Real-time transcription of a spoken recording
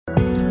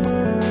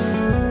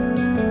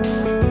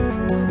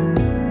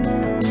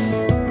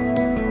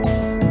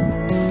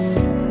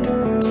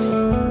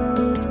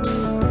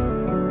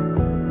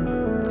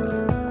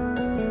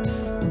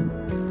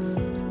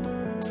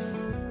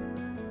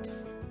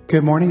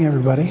Good morning,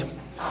 everybody.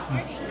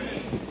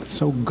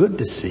 So good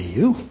to see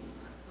you.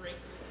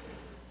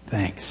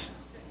 Thanks.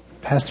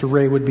 Pastor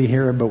Ray would be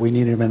here, but we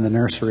needed him in the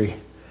nursery.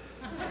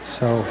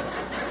 So,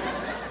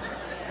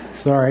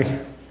 sorry.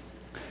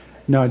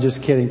 No,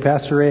 just kidding.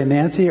 Pastor Ray and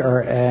Nancy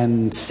are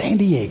in San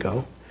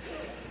Diego,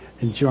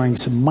 enjoying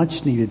some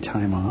much-needed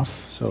time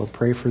off. So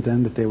pray for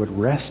them that they would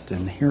rest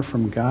and hear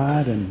from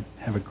God and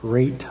have a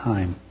great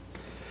time.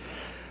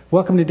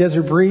 Welcome to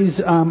Desert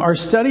Breeze. Our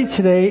study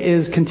today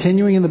is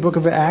continuing in the book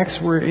of Acts.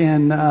 We're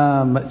in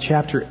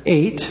chapter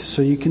 8,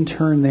 so you can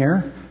turn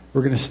there.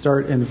 We're going to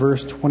start in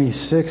verse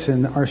 26,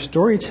 and our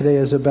story today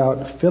is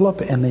about Philip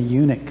and the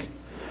eunuch,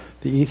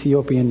 the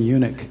Ethiopian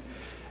eunuch.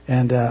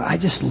 And I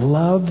just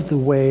love the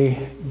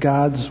way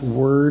God's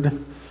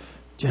word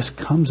just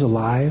comes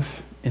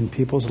alive in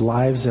people's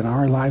lives, in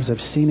our lives.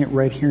 I've seen it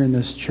right here in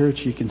this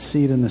church. You can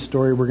see it in the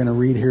story we're going to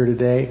read here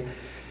today.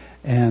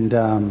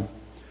 And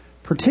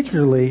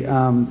particularly,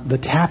 the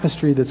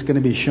tapestry that's going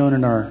to be shown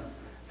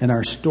in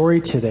our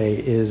story today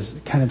is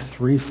kind of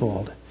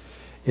threefold.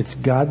 It's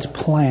God's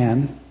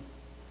plan.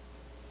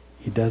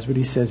 He does what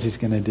he says he's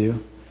going to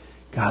do.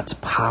 God's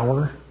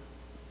power.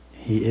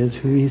 He is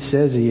who he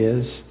says he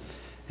is.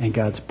 And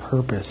God's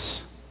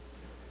purpose.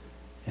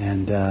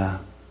 And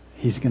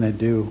he's going to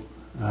do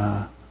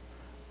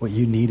what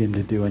you need him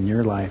to do in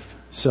your life.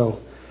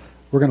 So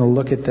we're going to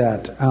look at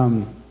that.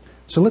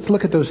 So let's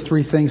look at those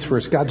three things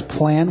first. God's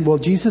plan. Well,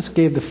 Jesus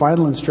gave the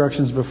final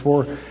instructions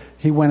before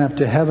he went up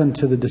to heaven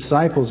to the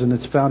disciples, and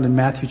it's found in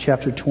Matthew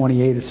chapter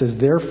 28. It says,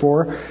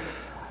 "Therefore,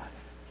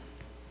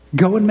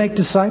 go and make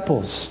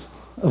disciples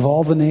of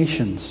all the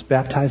nations,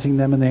 baptizing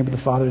them in the name of the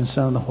Father and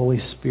Son and the Holy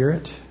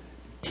Spirit,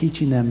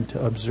 teaching them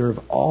to observe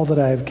all that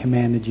I have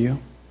commanded you.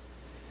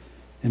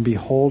 And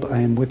behold,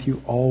 I am with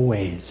you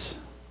always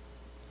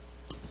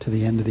to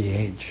the end of the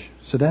age."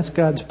 So that's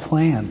God's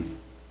plan.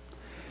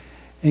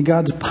 In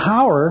God's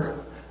power,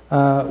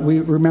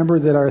 we remember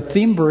that our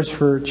theme verse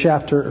for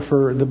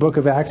the book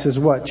of Acts is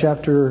what?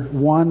 Chapter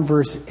 1,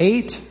 verse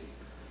 8.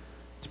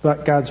 It's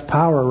about God's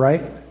power,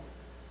 right?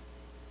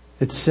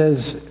 It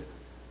says,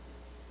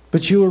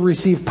 "But you will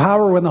receive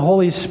power when the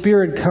Holy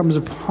Spirit comes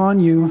upon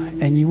you,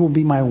 and you will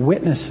be my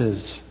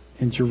witnesses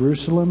in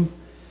Jerusalem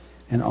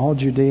and all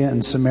Judea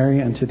and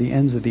Samaria and to the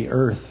ends of the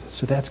earth."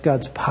 So that's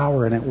God's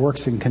power, and it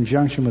works in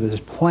conjunction with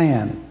his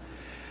plan.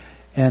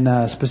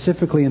 And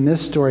specifically in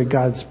this story,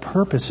 God's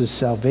purpose is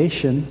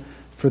salvation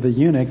for the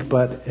eunuch,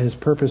 but his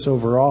purpose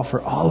overall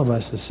for all of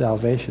us is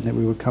salvation, that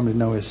we would come to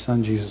know his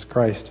Son, Jesus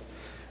Christ,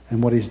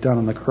 and what he's done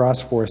on the cross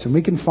for us. And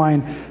we can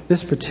find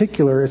this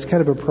particular, it's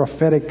kind of a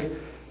prophetic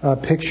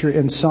picture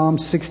in Psalm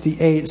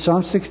 68.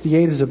 Psalm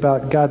 68 is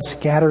about God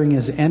scattering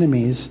his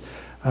enemies,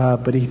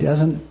 but he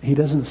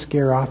doesn't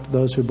scare off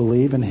those who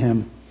believe in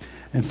him.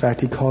 In fact,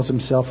 he calls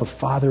himself a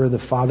father of the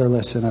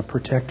fatherless and a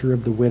protector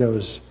of the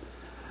widows.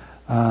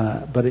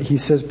 But he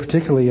says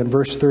particularly in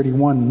verse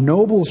 31,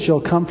 "Nobles shall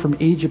come from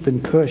Egypt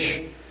and Cush,"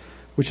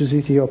 which is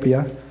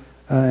Ethiopia,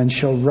 "and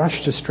shall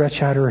rush to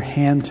stretch out her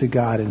hand to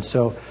God." And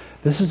so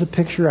this is a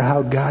picture of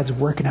how God's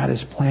working out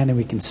his plan, and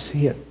we can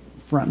see it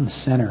front and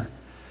center.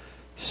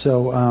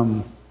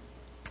 So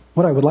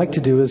what I would like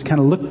to do is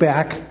kind of look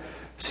back,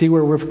 see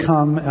where we've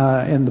come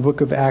in the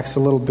book of Acts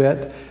a little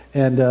bit,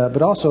 and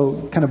but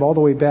also kind of all the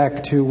way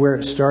back to where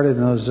it started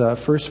in those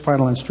first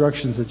final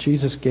instructions that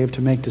Jesus gave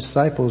to make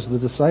disciples. The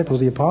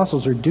disciples, the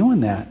apostles, are doing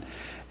that.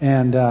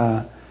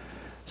 And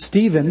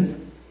Stephen,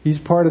 he's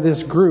part of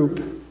this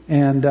group.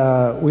 And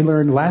we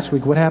learned last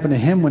week what happened to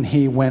him when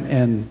he went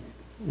and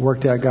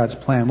worked out God's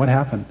plan. What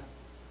happened?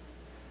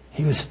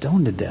 He was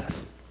stoned to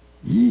death.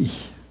 Yee.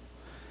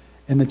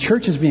 And the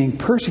church is being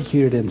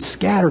persecuted and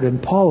scattered.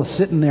 And Paul is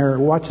sitting there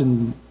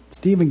watching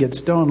Stephen get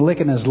stoned,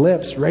 licking his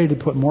lips, ready to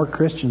put more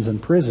Christians in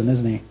prison,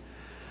 isn't he?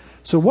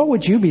 So what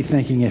would you be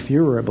thinking if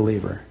you were a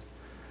believer?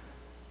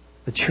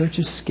 The church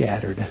is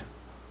scattered.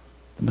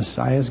 The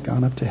Messiah has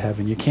gone up to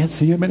heaven. You can't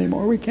see him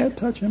anymore. We can't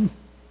touch him.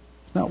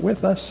 He's not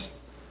with us.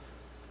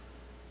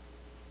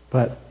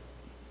 But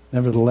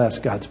nevertheless,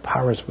 God's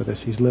power is with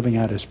us. He's living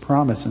out his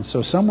promise. And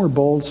so some were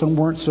bold, some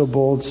weren't so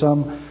bold.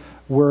 Some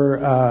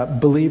were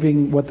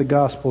believing what the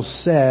gospel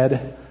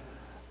said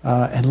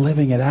and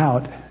living it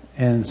out.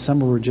 And some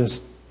were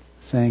just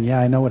saying, "Yeah,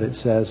 I know what it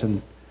says,"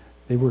 and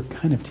they were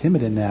kind of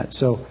timid in that.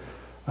 So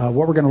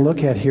what we're going to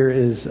look at here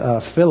is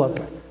Philip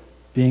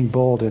being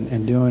bold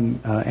and doing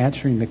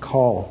answering the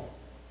call.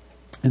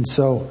 And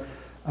so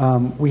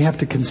we have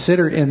to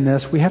consider in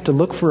this, we have to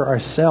look for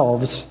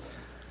ourselves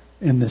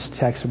in this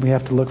text, and we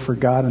have to look for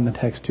God in the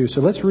text too.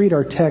 So let's read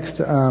our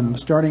text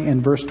starting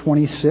in verse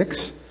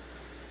 26.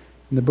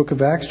 In the book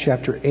of Acts,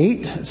 chapter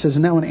 8, it says,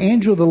 "Now an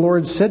angel of the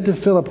Lord said to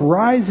Philip,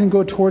 'Rise and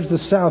go towards the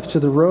south to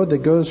the road that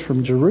goes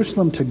from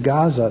Jerusalem to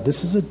Gaza.'"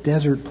 This is a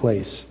desert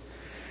place.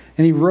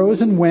 "And he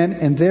rose and went,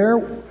 and there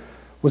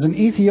was an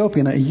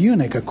Ethiopian, a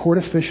eunuch, a court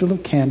official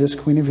of Candace,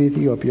 queen of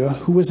Ethiopia,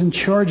 who was in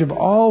charge of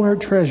all her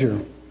treasure.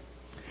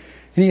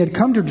 And he had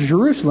come to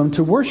Jerusalem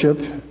to worship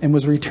and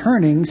was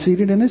returning,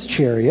 seated in his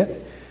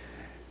chariot.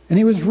 And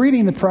he was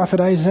reading the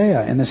prophet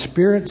Isaiah, and the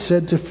Spirit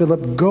said to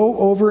Philip, "Go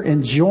over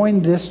and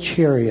join this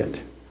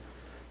chariot."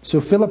 So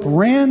Philip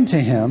ran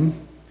to him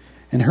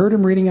and heard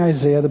him reading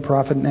Isaiah the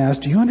prophet and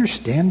asked, "Do you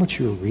understand what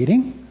you're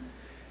reading?"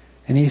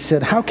 And he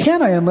said, "How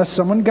can I unless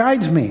someone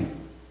guides me?"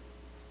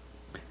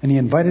 And he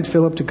invited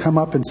Philip to come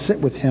up and sit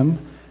with him.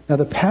 Now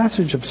the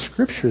passage of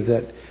Scripture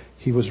that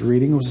he was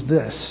reading was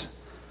this: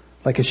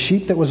 "Like a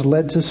sheep that was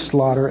led to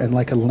slaughter, and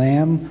like a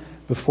lamb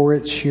before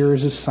its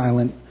shearers is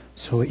silent,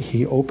 so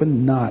he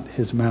opened not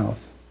his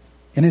mouth.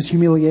 In his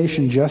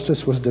humiliation,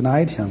 justice was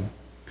denied him.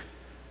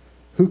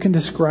 Who can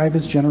describe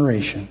his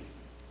generation?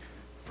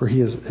 For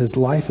his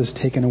life is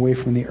taken away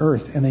from the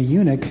earth." And the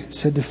eunuch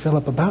said to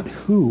Philip, "About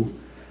who,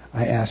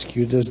 I ask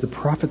you, does the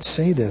prophet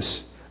say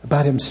this?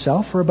 About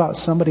himself or about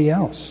somebody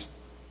else?"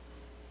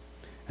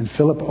 And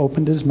Philip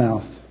opened his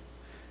mouth.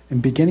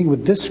 And beginning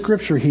with this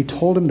scripture, he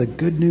told him the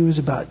good news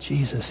about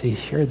Jesus. He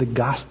shared the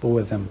gospel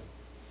with him.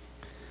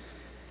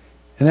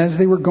 And as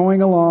they were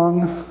going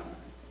along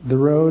the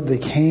road, they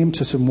came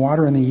to some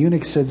water, and the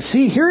eunuch said,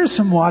 "See, here is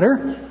some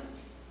water.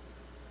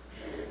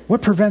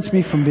 What prevents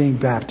me from being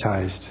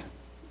baptized?"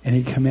 And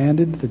he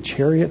commanded the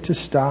chariot to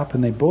stop,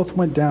 and they both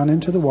went down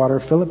into the water,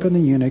 Philip and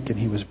the eunuch, and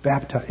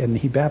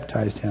he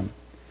baptized him.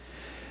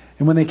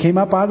 And when they came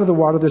up out of the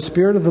water, the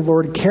Spirit of the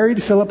Lord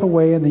carried Philip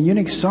away, and the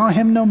eunuch saw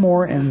him no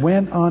more and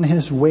went on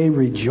his way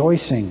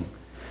rejoicing.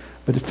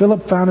 But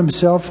Philip found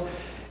himself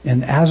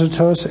in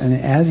Azotus, and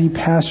as he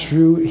passed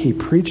through, he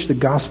preached the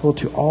gospel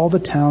to all the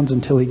towns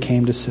until he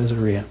came to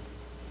Caesarea.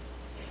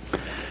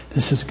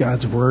 This is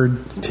God's word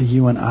to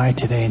you and I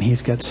today, and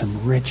he's got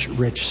some rich,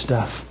 rich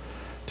stuff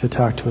to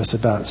talk to us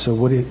about. So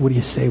what do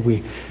you say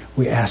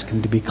we ask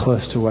him to be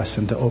close to us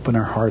and to open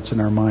our hearts and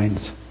our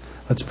minds?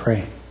 Let's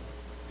pray.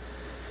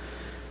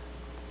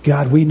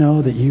 God, we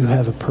know that you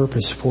have a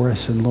purpose for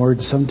us. And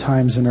Lord,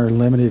 sometimes in our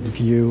limited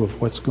view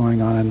of what's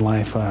going on in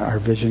life, our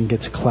vision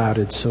gets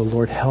clouded. So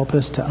Lord, help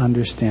us to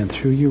understand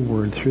through your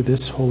word, through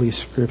this holy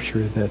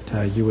scripture,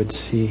 that you would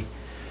see,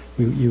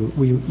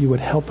 you would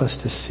help us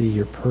to see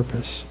your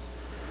purpose.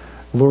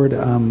 Lord,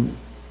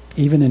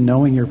 even in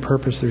knowing your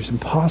purpose, there's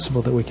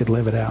impossible that we could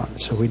live it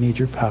out. So we need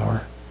your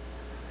power.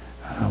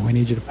 We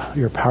need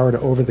your power to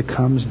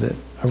overcome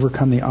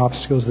the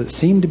obstacles that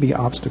seem to be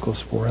obstacles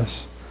for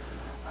us.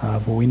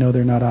 But we know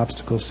they're not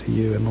obstacles to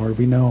you. And Lord,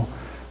 we know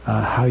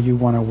how you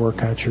want to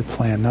work out your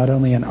plan, not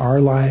only in our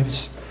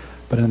lives,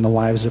 but in the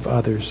lives of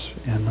others.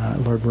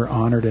 And Lord, we're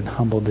honored and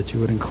humbled that you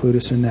would include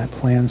us in that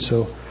plan.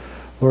 So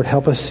Lord,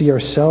 help us see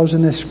ourselves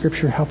in this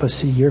scripture. Help us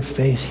see your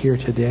face here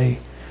today.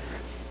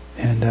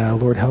 And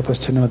Lord, help us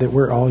to know that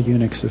we're all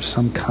eunuchs of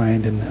some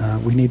kind,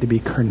 and we need to be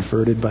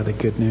converted by the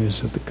good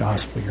news of the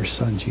gospel, your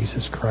Son,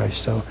 Jesus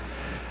Christ. So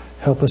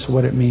help us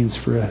what it means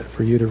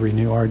for you to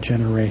renew our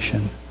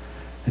generation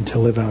and to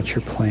live out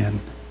your plan,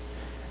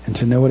 and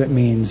to know what it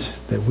means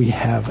that we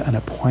have an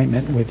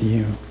appointment with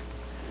you.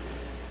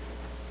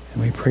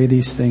 And we pray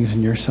these things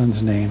in your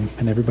Son's name.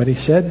 And everybody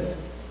said,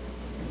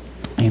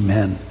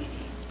 amen.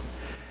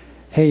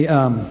 Hey,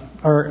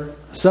 our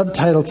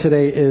subtitle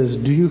today is,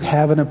 Do You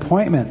Have an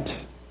Appointment?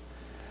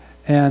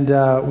 And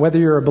whether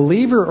you're a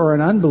believer or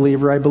an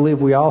unbeliever, I believe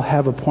we all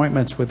have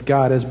appointments with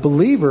God. As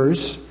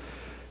believers,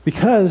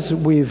 because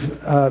we've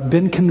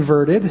been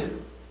converted,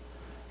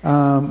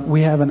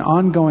 we have an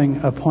ongoing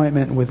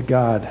appointment with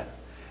God.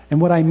 And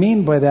what I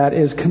mean by that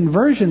is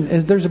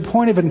there's a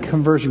point of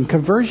conversion.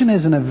 Conversion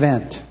is an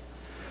event.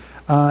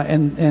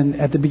 And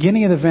at the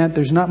beginning of the event,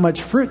 there's not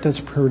much fruit that's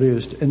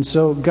produced. And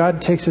so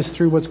God takes us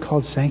through what's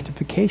called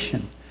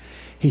sanctification.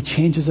 He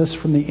changes us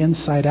from the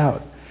inside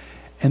out.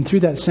 And through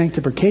that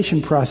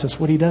sanctification process,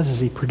 what he does is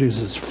he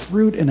produces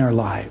fruit in our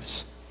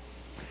lives.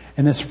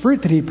 And this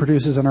fruit that he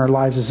produces in our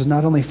lives is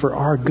not only for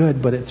our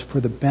good, but it's for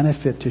the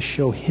benefit to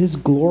show his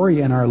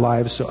glory in our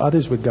lives, so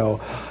others would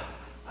go,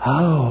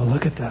 oh,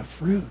 look at that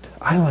fruit.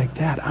 I like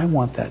that. I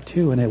want that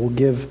too. And it will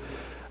give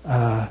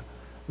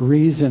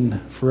reason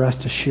for us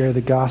to share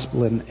the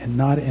gospel, and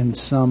not in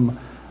some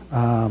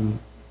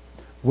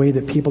way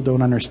that people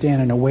don't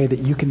understand, in a way that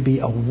you can be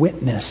a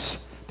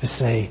witness to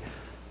say,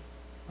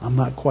 I'm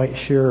not quite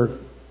sure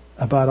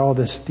about all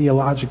this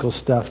theological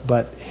stuff,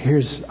 but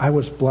I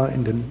was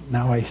blind and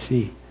now I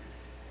see.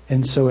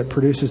 And so it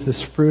produces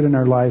this fruit in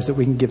our lives that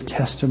we can give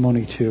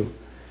testimony to.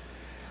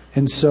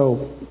 And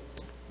so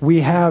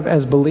we have,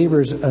 as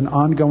believers, an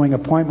ongoing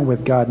appointment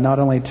with God, not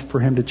only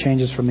for him to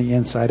change us from the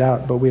inside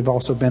out, but we've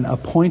also been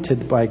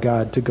appointed by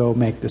God to go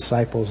make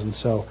disciples. And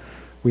so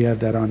we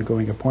have that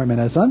ongoing appointment.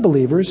 As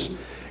unbelievers,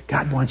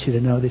 God wants you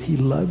to know that he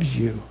loves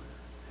you.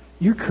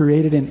 You're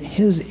created in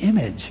his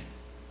image.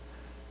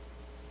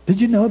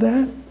 Did you know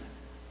that?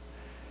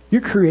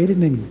 You're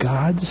created in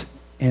God's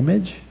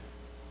image.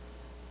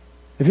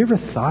 Have you ever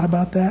thought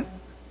about that?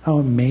 How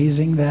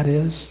amazing that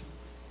is?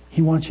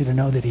 He wants you to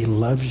know that he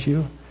loves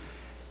you.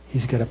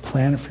 He's got a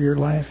plan for your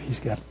life. He's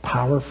got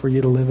power for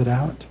you to live it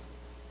out.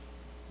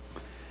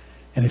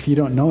 And if you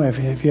don't know,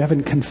 if you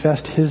haven't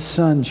confessed his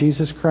Son,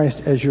 Jesus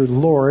Christ, as your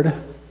Lord?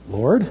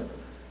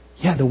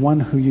 Yeah, the one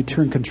who you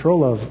turn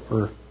control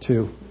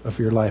to. of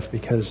your life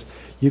because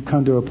you've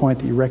come to a point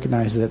that you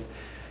recognize that,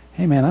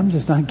 hey man, I'm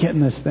just not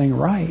getting this thing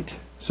right.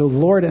 So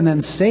Lord and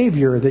then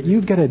Savior, that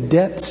you've got a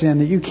debt sin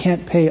that you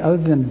can't pay other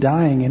than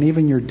dying, and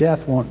even your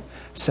death won't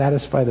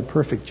satisfy the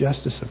perfect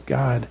justice of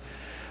God.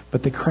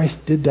 But that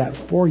Christ did that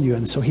for you,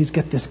 and so He's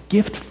got this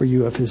gift for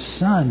you of His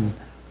Son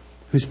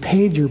who's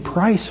paid your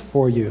price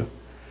for you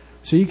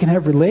so you can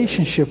have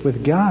relationship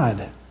with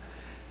God.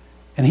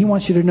 And He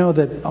wants you to know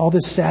that all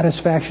this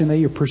satisfaction that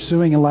you're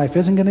pursuing in life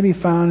isn't going to be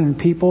found in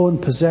people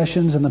and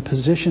possessions and the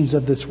positions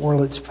of this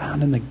world. It's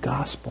found in the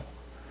gospel.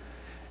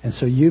 And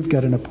so you've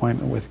got an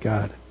appointment with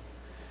God.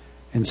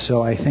 And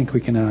so I think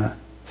we can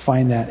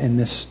find that in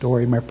this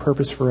story. My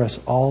purpose for us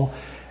all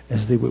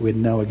is that we would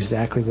know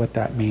exactly what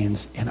that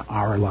means in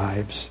our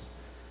lives.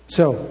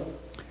 So,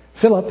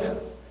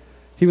 Philip,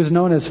 he was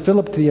known as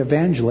Philip the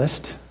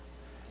Evangelist.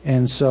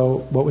 And so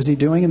what was he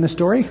doing in the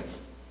story?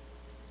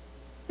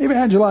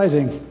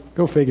 Evangelizing.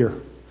 Go figure.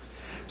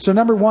 So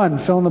number 1,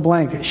 fill in the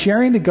blank.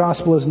 Sharing the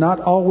gospel is not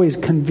always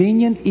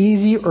convenient,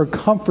 easy, or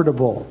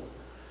comfortable.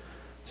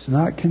 It's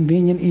not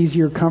convenient,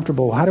 easy, or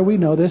comfortable. How do we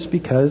know this?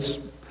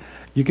 Because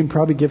you can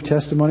probably give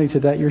testimony to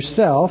that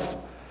yourself.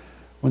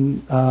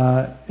 When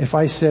if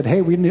I said, hey,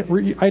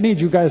 I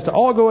need you guys to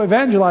all go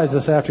evangelize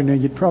this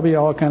afternoon, you'd probably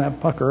all kind of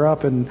pucker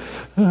up and,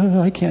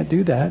 I can't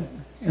do that.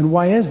 And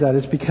why is that?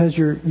 It's because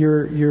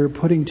you're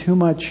putting too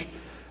much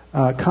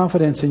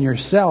confidence in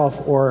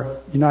yourself, or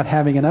you're not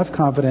having enough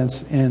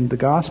confidence in the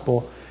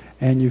gospel,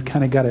 and you've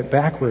kind of got it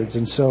backwards.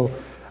 And so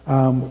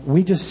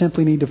we just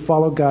simply need to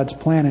follow God's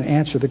plan and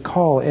answer the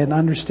call and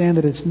understand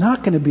that it's not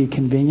going to be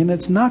convenient,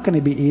 it's not going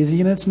to be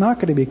easy, and it's not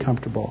going to be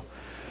comfortable.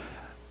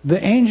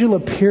 The angel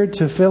appeared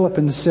to Philip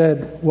and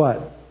said,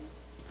 what?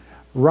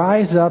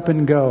 Rise up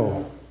and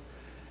go.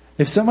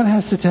 If someone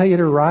has to tell you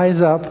to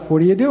rise up, what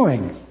are you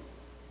doing?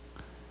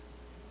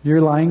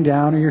 You're lying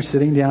down or you're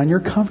sitting down. You're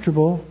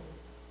comfortable.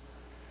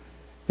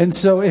 And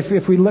so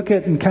if we look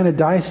at and kind of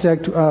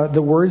dissect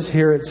the words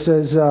here, it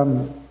says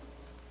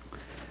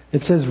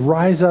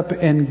rise up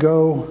and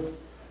go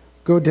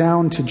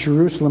down to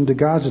Jerusalem, to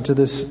Gaza, to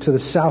the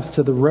south,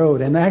 to the road.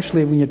 And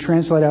actually, when you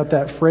translate out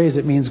that phrase,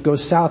 it means go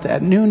south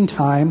at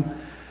noontime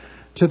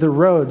to the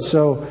road.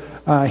 So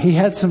he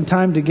had some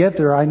time to get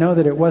there. I know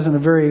that it wasn't a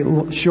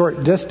very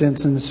short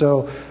distance, and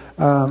so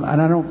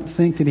and I don't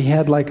think that he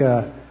had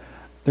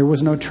there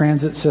was no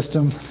transit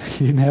system.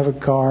 He didn't have a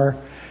car.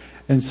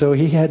 And so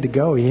he had to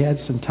go. He had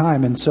some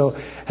time. And so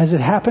has it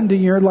happened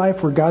in your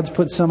life where God's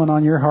put someone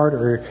on your heart,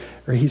 or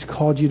He's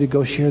called you to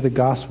go share the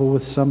gospel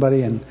with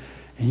somebody, and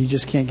you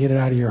just can't get it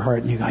out of your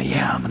heart, and you go,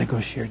 yeah, I'm going to go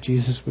share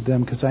Jesus with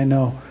them because I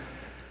know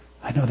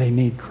they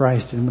need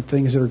Christ, and the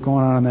things that are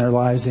going on in their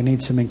lives, they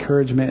need some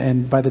encouragement.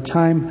 And by the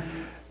time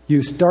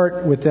you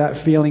start with that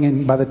feeling,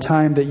 and by the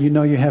time that you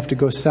know you have to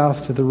go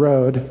south to the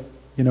road,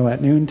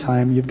 at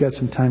noontime, you've got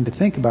some time to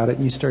think about it,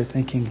 and you start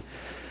thinking,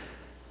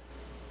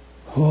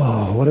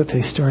 oh, what if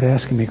they start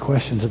asking me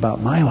questions about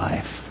my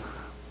life?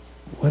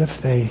 What if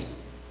they,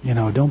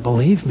 don't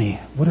believe me?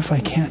 What if I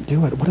can't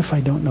do it? What if I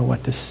don't know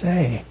what to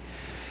say?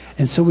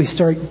 And so we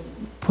start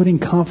putting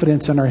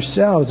confidence in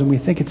ourselves, and we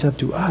think it's up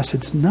to us.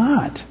 It's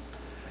not.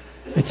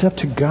 It's up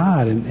to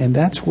God, and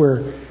that's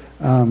where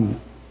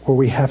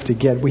we have to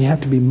get. We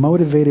have to be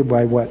motivated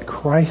by what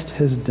Christ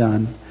has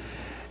done.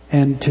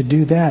 And to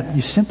do that,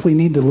 you simply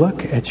need to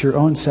look at your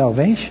own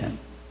salvation.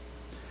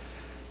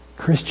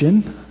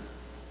 Christian,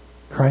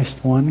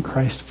 Christ one,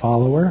 Christ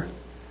follower.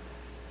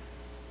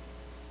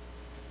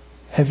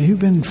 Have you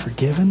been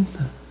forgiven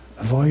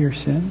of all your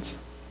sins?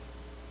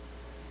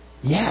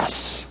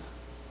 Yes.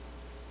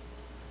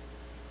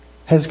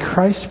 Has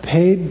Christ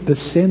paid the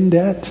sin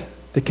debt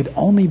that could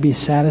only be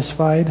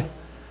satisfied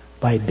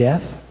by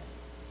death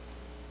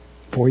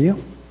for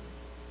you?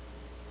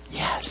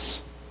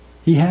 Yes,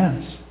 He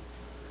has.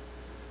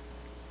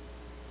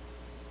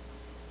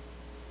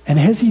 And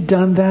has He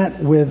done that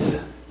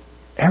with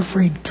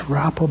every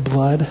drop of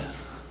blood?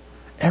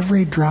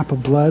 Every drop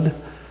of blood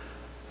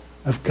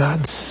of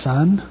God's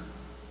Son?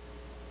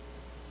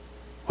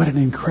 What an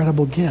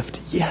incredible gift.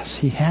 Yes,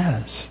 He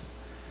has.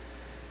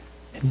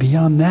 And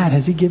beyond that,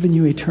 has He given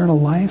you eternal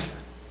life?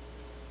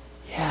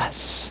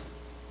 Yes,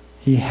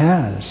 He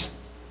has.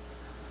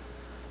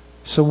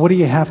 So what do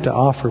you have to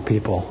offer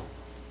people?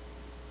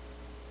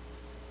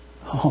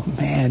 Oh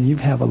man, you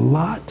have a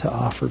lot to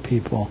offer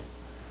people.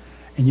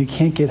 And you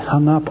can't get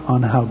hung up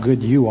on how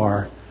good you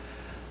are,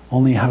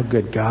 only how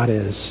good God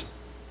is.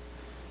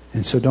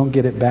 And so don't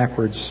get it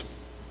backwards.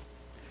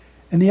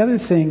 And the other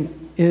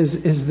thing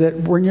is that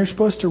when you're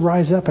supposed to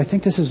rise up, I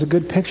think this is a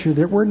good picture,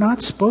 that we're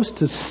not supposed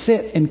to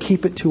sit and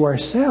keep it to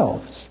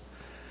ourselves.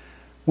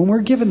 When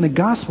we're given the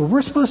gospel,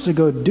 we're supposed to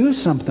go do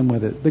something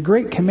with it. The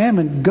great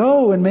commandment,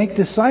 go and make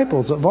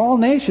disciples of all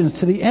nations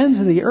to the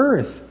ends of the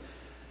earth.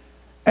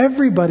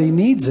 Everybody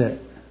needs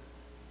it.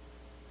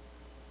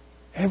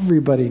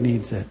 Everybody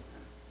needs it.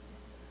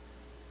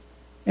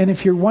 And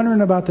if you're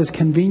wondering about this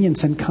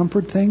convenience and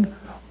comfort thing,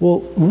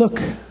 well, look.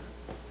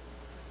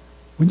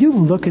 When you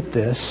look at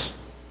this,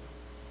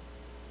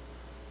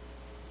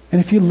 And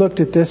if you looked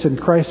at this and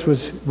Christ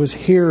was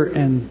here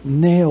and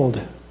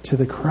nailed to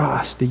the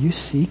cross, do you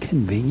see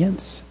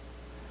convenience?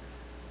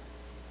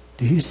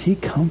 Do you see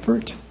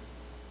comfort?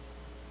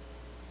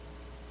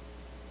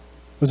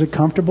 Was it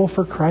comfortable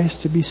for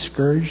Christ to be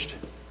scourged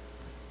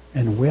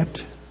and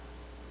whipped?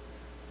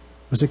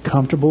 Was it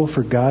comfortable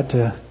for God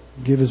to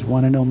give His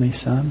one and only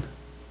Son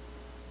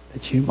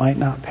that you might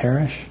not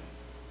perish?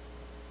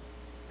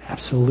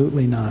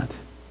 Absolutely not.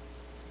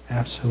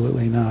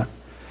 Absolutely not.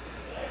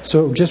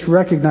 So just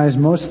recognize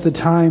most of the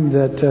time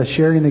that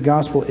sharing the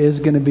gospel is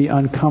going to be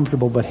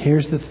uncomfortable. But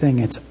here's the thing.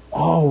 It's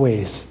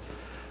always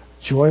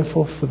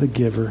joyful for the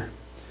giver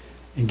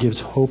and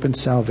gives hope and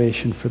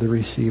salvation for the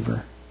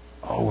receiver.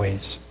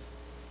 Always.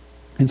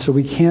 And so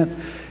we can't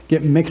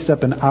get mixed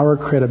up in our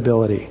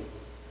credibility.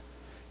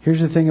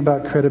 Here's the thing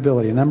about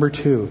credibility. Number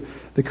 2,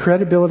 the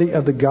credibility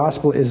of the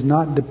gospel is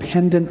not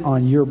dependent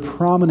on your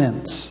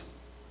prominence,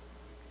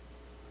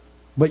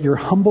 but your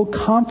humble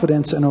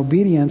confidence and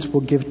obedience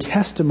will give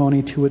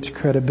testimony to its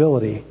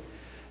credibility.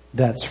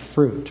 That's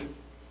fruit.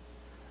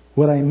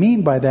 What I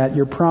mean by that,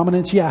 your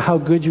prominence, how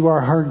good you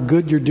are, how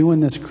good you're doing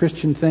this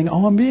Christian thing.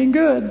 Oh, I'm being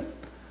good.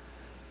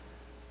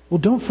 Well,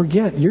 don't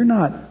forget, you're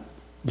not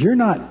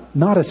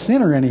a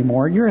sinner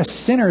anymore. You're a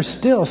sinner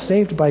still,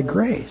 saved by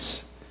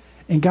grace.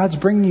 And God's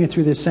bringing you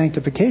through this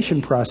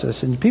sanctification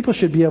process. And people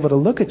should be able to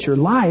look at your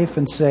life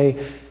and say,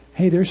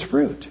 hey, there's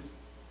fruit.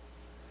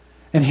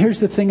 And here's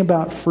the thing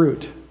about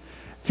fruit.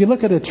 If you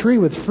look at a tree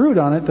with fruit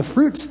on it, the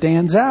fruit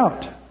stands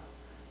out.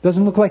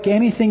 Doesn't look like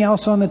anything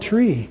else on the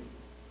tree.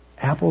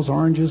 Apples,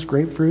 oranges,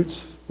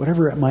 grapefruits,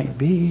 whatever it might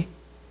be.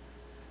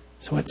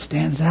 So it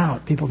stands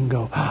out. People can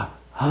go, I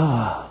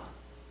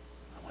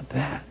want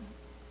that.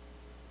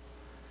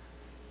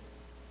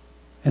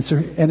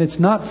 And it's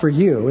not for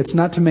you. It's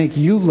not to make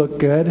you look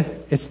good.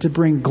 It's to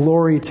bring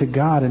glory to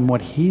God and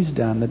what He's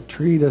done. The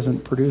tree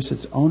doesn't produce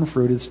its own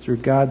fruit. It's through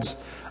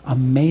God's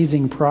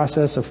amazing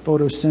process of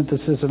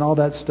photosynthesis and all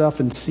that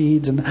stuff and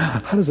seeds. And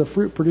how does a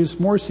fruit produce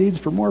more seeds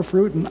for more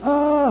fruit? And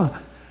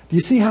do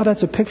you see how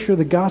that's a picture of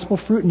the gospel?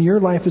 Fruit in your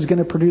life is going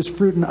to produce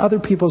fruit in other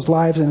people's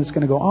lives, and it's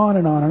going to go on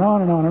and on and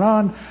on and on and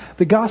on.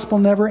 The gospel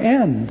never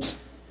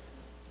ends.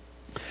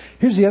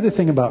 Here's the other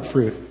thing about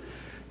fruit.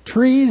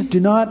 Trees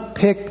do not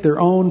pick their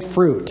own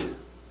fruit.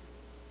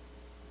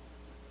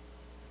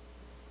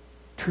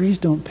 Trees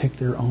don't pick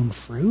their own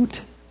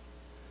fruit.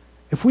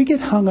 If we get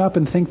hung up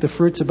and think the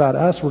fruit's about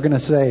us, we're going to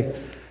say,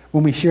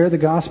 when we share the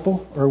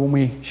gospel, or when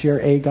we share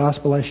a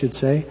gospel, I should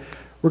say,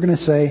 we're going to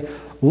say,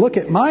 look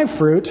at my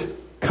fruit,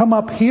 come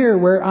up here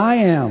where I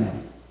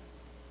am.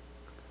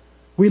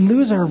 We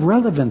lose our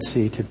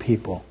relevancy to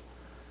people.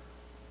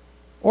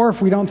 Or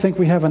if we don't think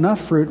we have enough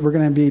fruit, we're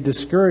going to be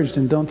discouraged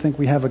and don't think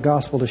we have a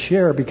gospel to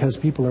share because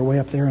people are way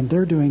up there and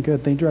they're doing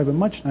good. They drive a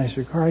much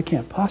nicer car. I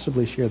can't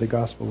possibly share the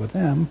gospel with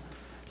them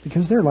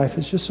because their life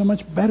is just so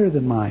much better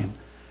than mine.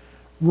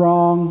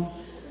 Wrong.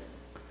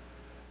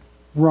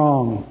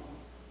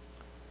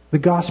 The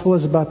gospel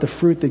is about the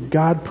fruit that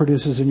God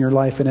produces in your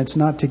life, and it's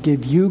not to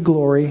give you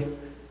glory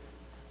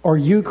or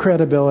you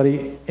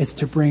credibility. It's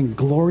to bring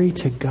glory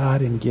to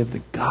God and give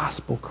the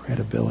gospel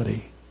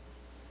credibility.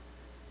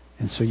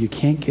 And so you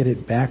can't get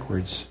it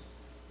backwards.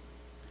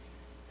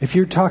 If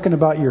you're talking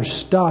about your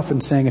stuff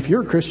and saying, if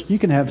you're a Christian, you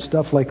can have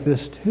stuff like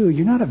this too.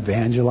 You're not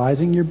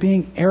evangelizing. You're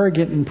being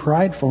arrogant and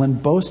prideful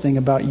and boasting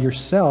about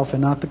yourself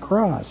and not the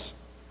cross.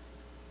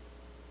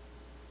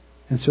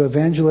 And so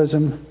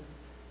evangelism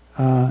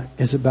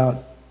is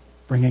about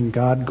bringing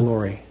God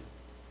glory.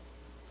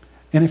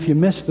 And if you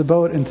miss the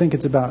boat and think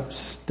it's about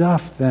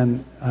stuff,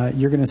 then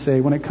you're going to say,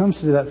 when it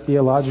comes to that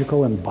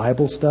theological and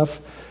Bible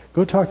stuff,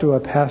 go talk to a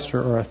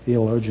pastor or a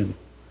theologian.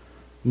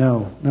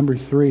 No. Number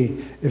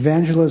 3,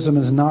 evangelism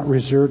is not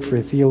reserved for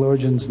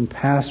theologians and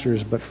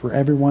pastors, but for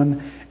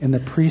everyone in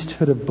the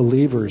priesthood of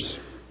believers.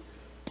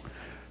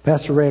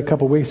 Pastor Ray, a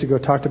couple weeks ago,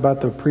 talked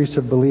about the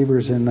priesthood of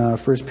believers in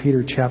 1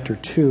 Peter chapter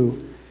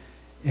 2.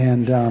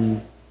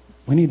 And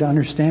we need to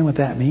understand what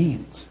that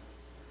means.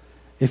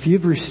 If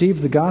you've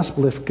received the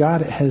gospel, if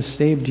God has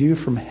saved you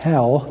from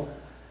hell,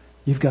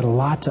 you've got a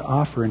lot to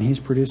offer, and He's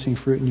producing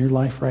fruit in your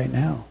life right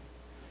now.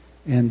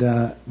 And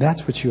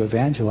that's what you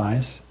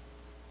evangelize.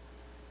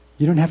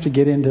 You don't have to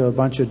get into a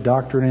bunch of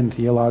doctrine and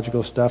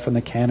theological stuff and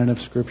the canon of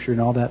Scripture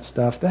and all that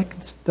stuff.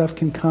 That stuff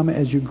can come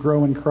as you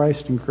grow in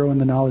Christ and grow in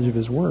the knowledge of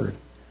His Word.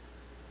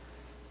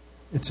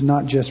 It's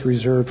not just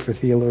reserved for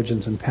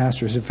theologians and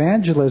pastors.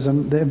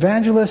 Evangelism, the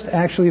evangelist,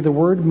 actually the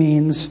word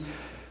means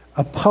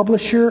a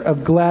publisher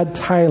of glad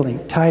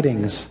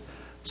tidings.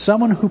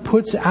 Someone who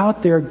puts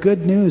out there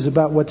good news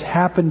about what's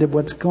happened and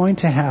what's going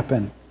to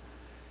happen.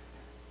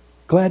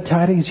 Glad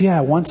tidings,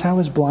 once I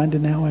was blind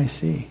and now I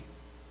see.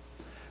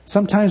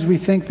 Sometimes we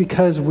think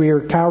because we're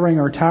cowering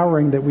or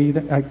towering that we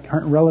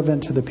aren't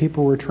relevant to the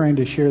people we're trying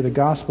to share the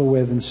gospel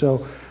with. And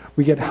so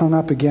we get hung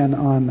up again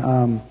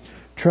on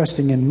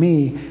trusting in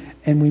me.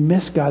 And we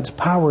miss God's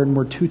power, and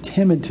we're too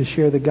timid to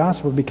share the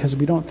gospel because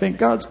we don't think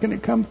God's going to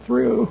come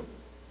through.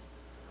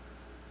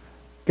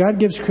 God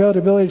gives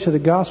credibility to the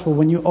gospel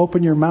when you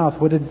open your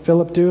mouth. What did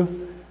Philip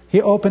do?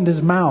 He opened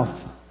his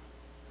mouth.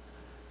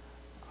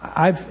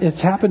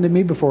 It's happened to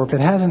me before. If it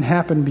hasn't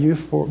happened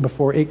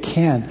before, it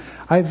can.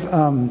 I've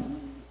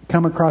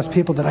come across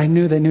people that I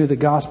knew they knew the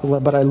gospel,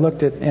 but I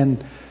looked at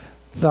and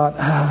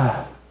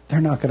thought,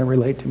 they're not going to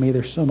relate to me.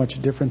 They're so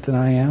much different than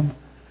I am.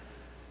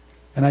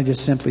 And I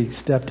just simply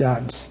stepped out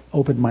and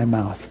opened my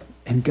mouth.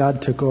 And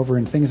God took over,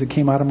 and things that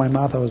came out of my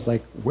mouth, I was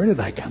like, where did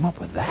I come up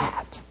with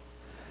that?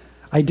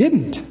 I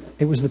didn't.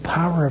 It was the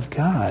power of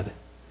God.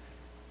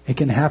 It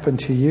can happen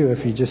to you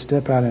if you just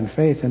step out in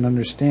faith and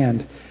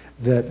understand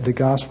that the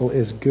gospel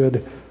is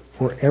good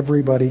for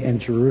everybody in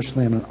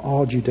Jerusalem and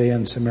all Judea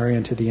and Samaria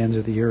and to the ends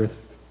of the earth.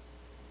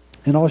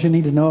 And all you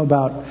need to know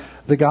about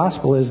the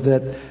gospel is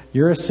that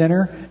you're a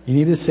sinner, you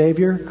need a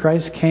Savior,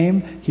 Christ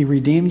came, He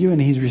redeemed you,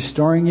 and He's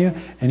restoring you,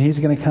 and He's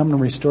going to come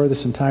and restore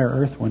this entire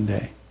earth one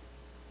day.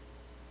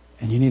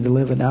 And you need to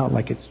live it out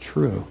like it's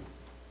true.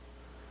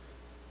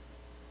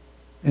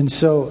 And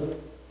so,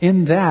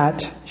 in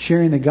that,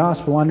 sharing the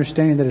gospel,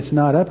 understanding that it's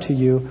not up to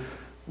you,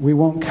 we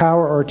won't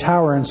cower or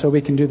tower, and so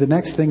we can do the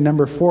next thing.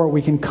 Number 4,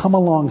 we can come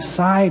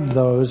alongside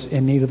those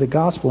in need of the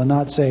gospel and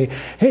not say,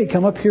 hey,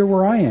 come up here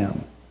where I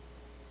am.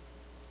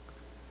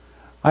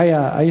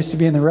 I used to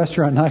be in the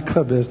restaurant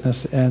nightclub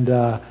business, and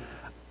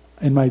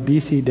in my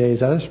BC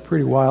days, I was a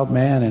pretty wild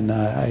man, and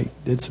I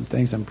did some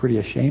things I'm pretty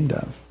ashamed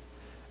of.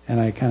 And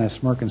I kind of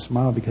smirk and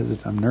smile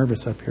because I'm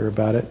nervous up here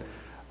about it.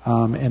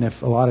 And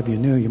if a lot of you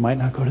knew, you might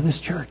not go to this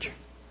church.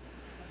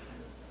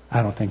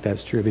 I don't think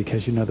that's true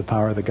because you know the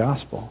power of the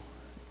gospel.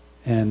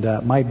 And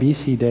my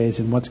BC days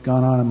and what's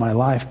gone on in my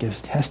life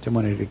gives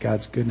testimony to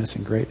God's goodness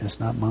and greatness,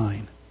 not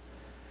mine.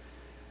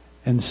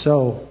 And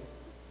so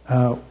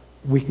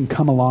we can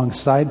come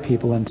alongside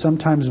people. And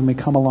sometimes when we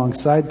come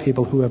alongside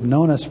people who have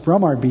known us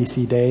from our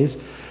BC days,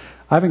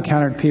 I've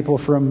encountered people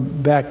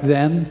from back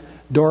then,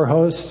 door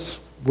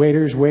hosts,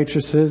 waiters,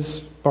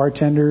 waitresses,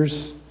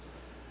 bartenders.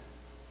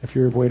 If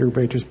you're a waiter,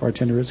 waitress,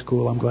 bartender, it's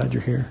cool. I'm glad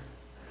you're here.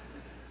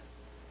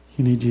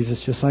 You need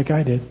Jesus just like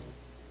I did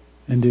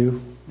and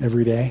do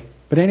every day.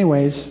 But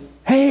anyways,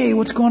 hey,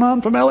 what's going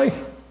on, family?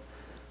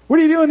 What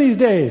are you doing these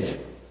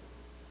days?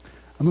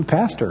 I'm a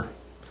pastor.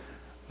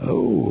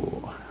 Oh.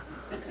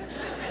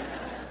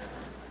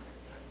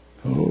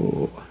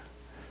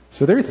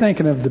 So they're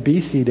thinking of the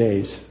BC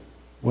days,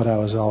 what I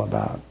was all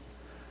about.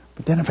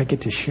 But then if I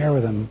get to share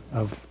with them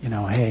of,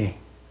 hey,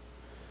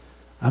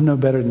 I'm no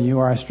better than you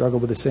are. I struggle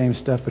with the same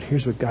stuff, but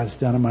here's what God's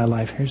done in my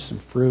life. Here's some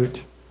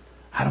fruit.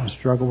 I don't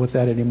struggle with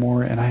that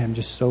anymore, and I am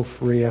just so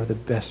free. I have the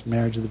best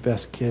marriage, the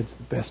best kids,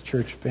 the best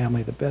church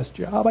family, the best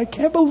job. I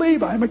can't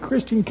believe I'm a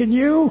Christian. Can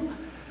you?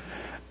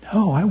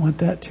 No, I want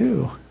that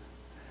too.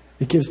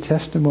 It gives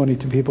testimony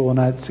to people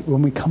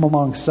when we come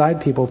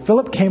alongside people.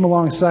 Philip came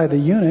alongside the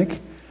eunuch.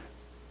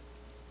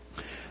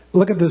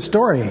 Look at the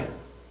story.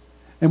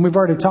 And we've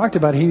already talked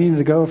about he needed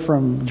to go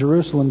from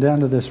Jerusalem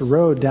down to this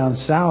road down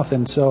south.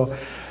 And so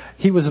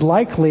he was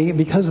likely,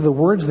 because of the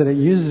words that it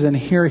uses in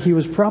here, he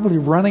was probably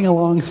running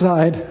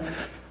alongside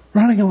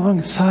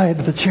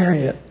the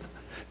chariot.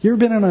 You ever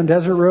been on a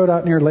desert road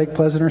out near Lake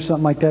Pleasant or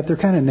something like that? They're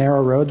kind of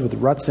narrow roads with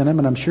ruts in them,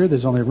 and I'm sure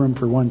there's only room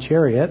for one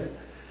chariot.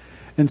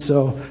 And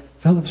so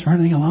Philip's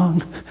running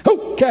along.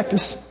 Oh,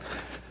 cactus!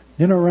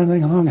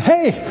 Running along.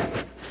 Hey!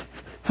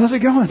 How's it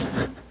going?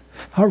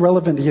 How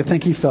relevant do you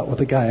think he felt with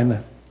the guy in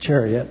the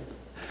chariot?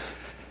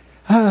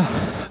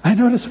 I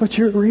noticed what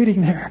you're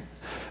reading there.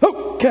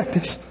 Oh,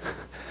 cactus!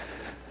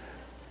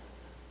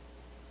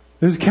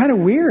 It was kind of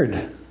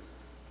weird.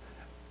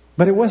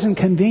 But it wasn't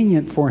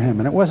convenient for him,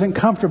 and it wasn't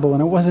comfortable,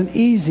 and it wasn't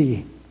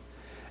easy.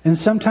 And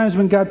sometimes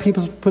when God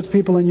puts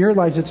people in your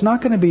lives, it's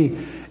not going to be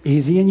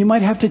easy, and you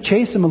might have to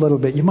chase them a little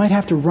bit. You might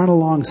have to run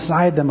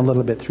alongside them a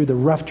little bit through the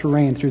rough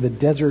terrain, through the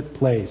desert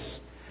place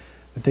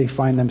that they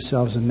find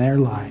themselves in their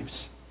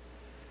lives.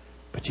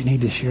 But you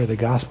need to share the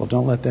gospel.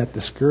 Don't let that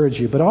discourage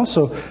you. But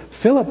also,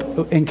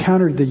 Philip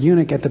encountered the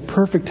eunuch at the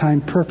perfect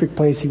time, perfect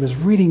place. He was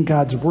reading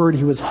God's word.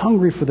 He was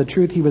hungry for the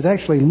truth. He was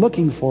actually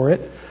looking for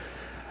it.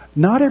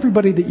 Not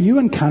everybody that you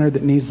encounter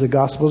that needs the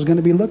gospel is going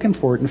to be looking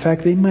for it. In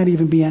fact, they might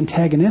even be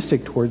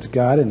antagonistic towards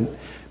God and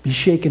be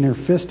shaking their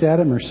fist at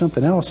him or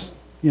something else.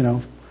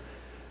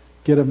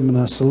 Get them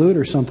a salute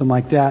or something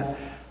like that.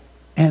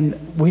 And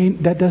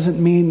that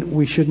doesn't mean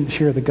we shouldn't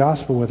share the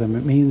gospel with them.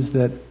 It means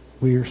that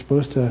we are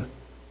supposed to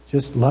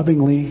just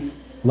lovingly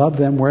love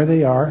them where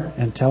they are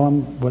and tell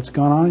them what's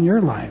gone on in your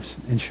lives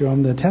and show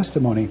them the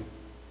testimony.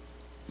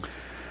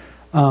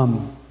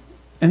 And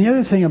the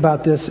other thing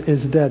about this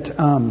is that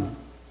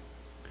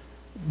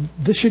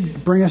this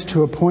should bring us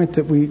to a point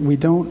that we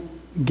don't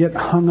get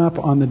hung up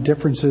on the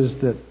differences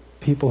that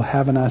people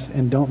have in us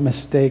and don't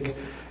mistake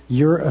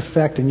your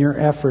effect and your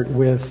effort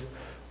with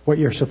what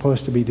you're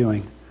supposed to be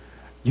doing.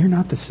 You're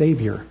not the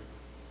Savior.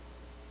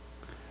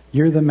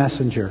 You're the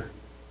messenger.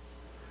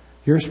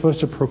 You're supposed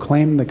to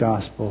proclaim the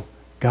gospel.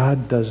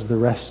 God does the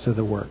rest of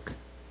the work.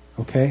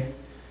 Okay?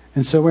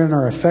 And so in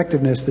our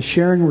effectiveness, the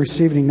sharing,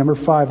 receiving, number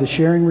 5, the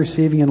sharing,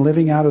 receiving, and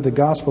living out of the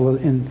gospel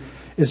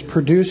is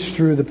produced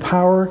through the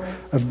power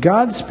of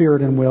God's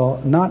Spirit and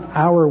will, not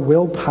our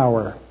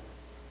willpower.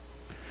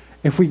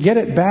 If we get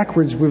it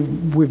backwards,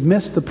 we've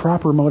missed the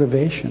proper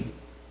motivation.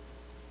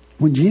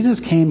 When Jesus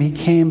came, he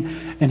came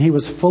and he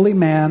was fully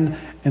man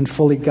and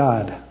fully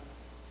God.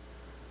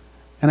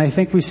 And I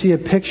think we see a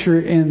picture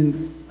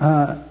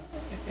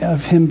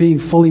of him being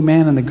fully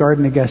man in the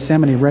Garden of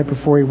Gethsemane right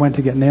before he went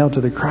to get nailed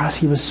to the cross.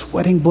 He was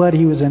sweating blood.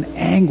 He was in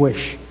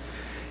anguish.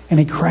 And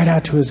he cried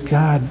out to his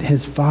God,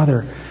 his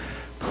Father,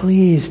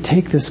 please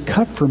take this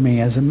cup from me.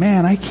 As a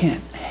man, I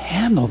can't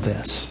handle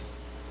this.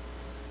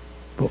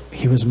 But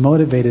he was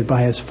motivated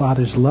by his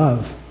Father's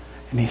love.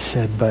 And he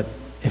said, but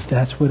if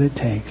that's what it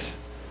takes,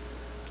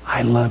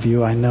 I love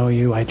you, I know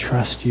you, I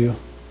trust you.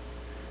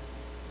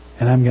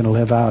 And I'm going to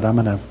live out, I'm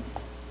going to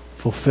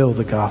fulfill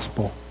the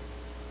gospel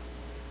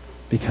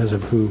because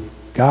of who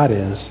God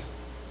is,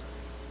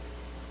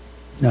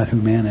 not who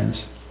man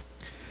is.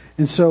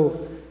 And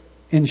so,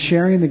 in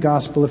sharing the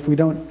gospel, if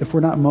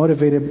we're not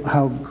motivated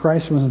how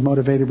Christ was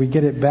motivated, we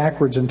get it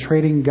backwards, and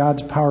trading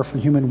God's power for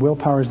human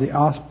willpower is the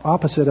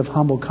opposite of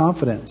humble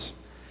confidence.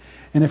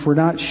 And if we're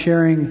not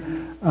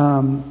sharing,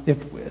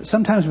 if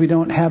sometimes we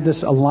don't have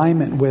this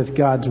alignment with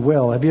God's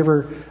will. Have you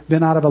ever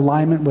been out of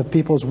alignment with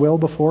people's will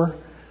before?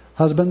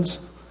 Husbands?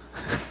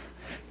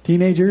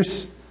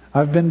 Teenagers?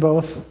 I've been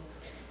both.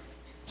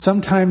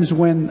 Sometimes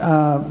when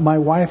my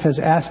wife has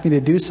asked me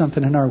to do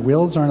something and our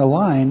wills aren't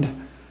aligned,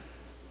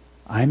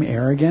 I'm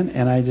arrogant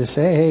and I just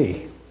say,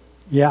 hey,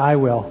 yeah, I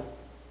will.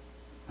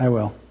 I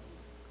will.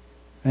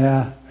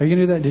 Yeah, are you going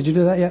to do that? Did you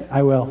do that yet?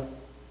 I will.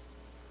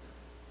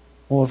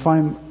 Well, if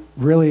I'm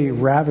really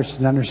ravished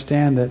and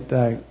understand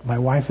that my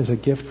wife is a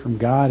gift from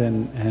God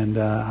and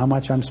how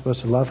much I'm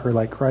supposed to love her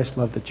like Christ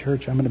loved the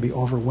church, I'm going to be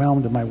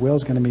overwhelmed and my will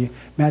is going to be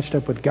matched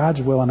up with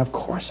God's will. And of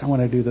course I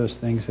want to do those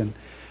things. And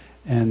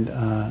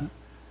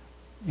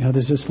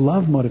there's this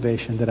love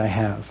motivation that I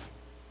have.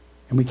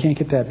 And we can't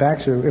get that back.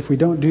 So if we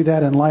don't do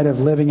that in light of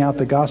living out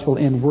the gospel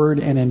in word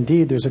and in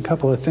deed, there's a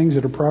couple of things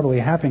that are probably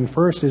happening.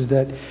 First is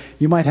that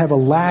you might have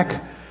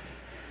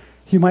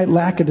you might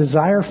lack a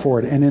desire for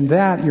it. And in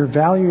that, your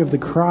value of the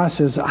cross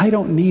is, I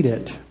don't need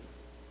it.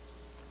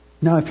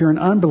 Now, if you're an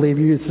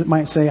unbeliever, you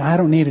might say, I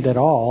don't need it at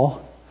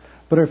all.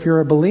 But if you're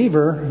a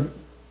believer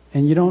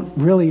and you don't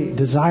really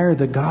desire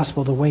the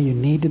gospel the way you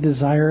need to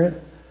desire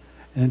it,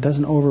 and it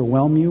doesn't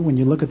overwhelm you, when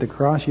you look at the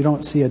cross, you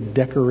don't see a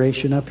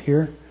decoration up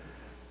here,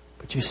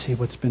 but you see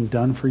what's been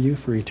done for you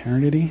for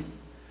eternity.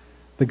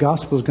 The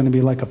gospel is going to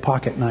be like a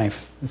pocket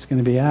knife. It's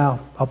going to be, I'll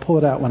pull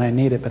it out when I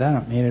need it, but I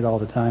don't need it all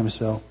the time,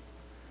 so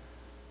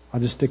I'll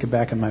just stick it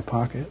back in my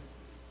pocket.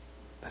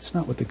 That's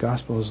not what the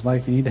gospel is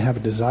like. You need to have a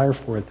desire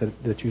for it,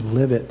 that you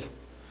live it.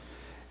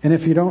 And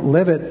if you don't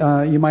live it,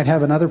 you might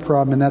have another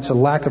problem, and that's a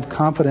lack of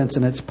confidence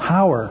in its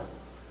power.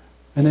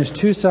 And there's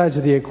two sides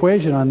of the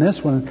equation on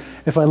this one.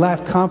 If I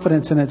lack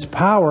confidence in its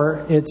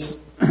power, it's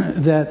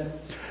that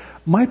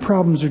my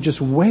problems are just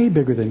way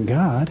bigger than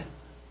God.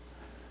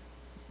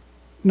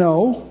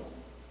 No.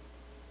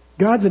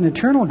 God's an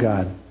eternal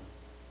God.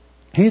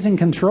 He's in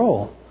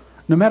control.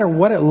 No matter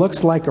what it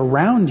looks like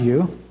around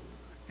you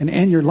and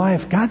in your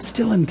life, God's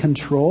still in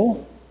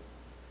control.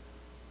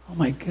 Oh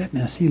my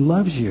goodness, He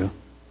loves you.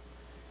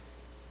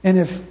 And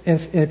if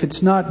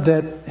it's not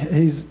that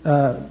He's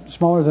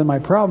smaller than my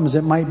problems,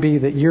 it might be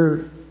that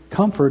your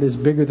comfort is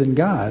bigger than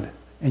God,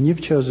 and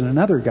you've chosen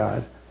another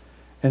God.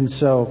 And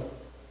so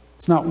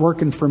it's not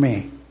working for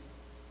me.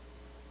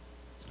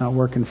 It's not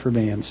working for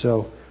me. And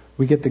so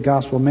we get the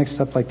gospel mixed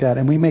up like that.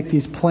 And we make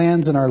these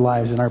plans in our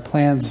lives, and our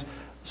plans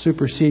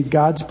supersede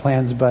God's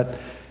plans. But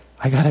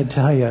I got to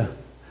tell you,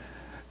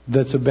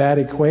 that's a bad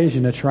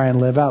equation to try and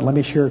live out. Let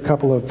me share a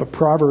couple of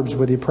Proverbs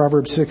with you.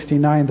 Proverbs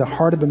 69, the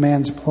heart of a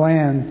man's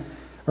plan,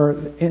 or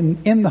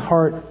in the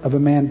heart of a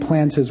man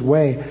plans his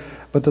way,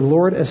 but the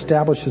Lord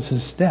establishes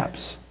his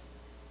steps.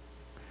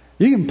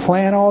 You can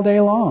plan all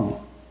day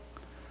long,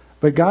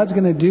 but God's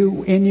going to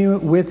do in you,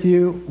 with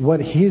you,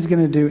 what He's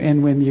going to do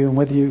in with you, and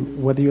with you,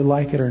 whether you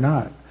like it or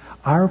not.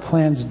 Our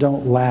plans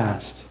don't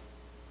last.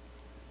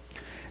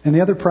 And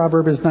the other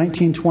proverb is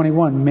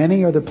 19:21.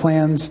 Many are the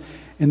plans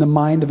in the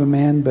mind of a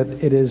man, but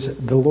it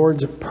is the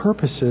Lord's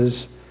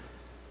purposes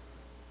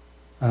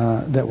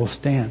that will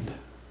stand.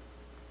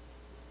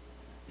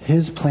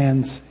 His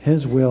plans,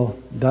 His will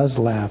does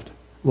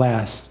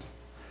last.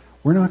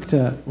 We're not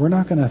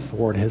going to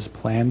thwart His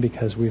plan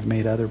because we've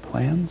made other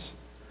plans.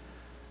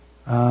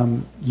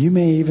 You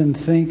may even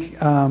think,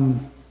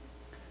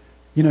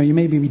 you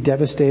may be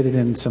devastated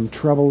in some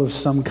trouble of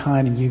some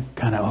kind, and you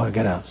kind of, I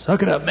gotta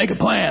suck it up, make a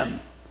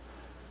plan.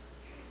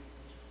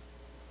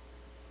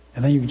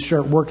 And then you can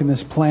start working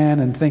this plan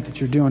and think that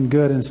you're doing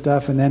good and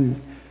stuff. And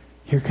then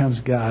here comes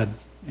God.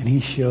 And He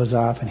shows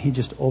off and He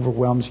just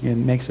overwhelms you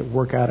and makes it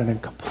work out in a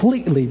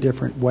completely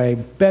different way.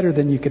 Better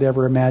than you could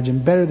ever imagine.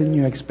 Better than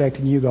you expect.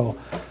 And you go,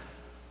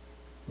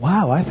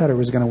 wow, I thought it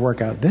was going to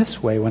work out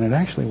this way when it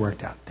actually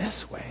worked out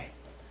this way.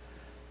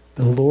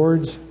 The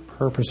Lord's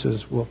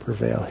purposes will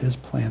prevail. His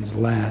plans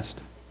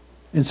last.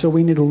 And so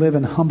we need to live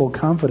in humble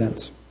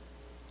confidence.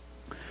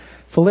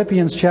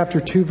 Philippians chapter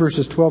 2,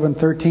 verses 12 and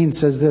 13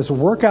 says this: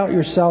 work out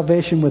your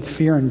salvation with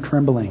fear and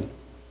trembling.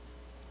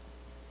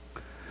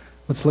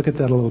 Let's look at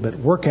that a little bit.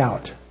 Work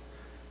out.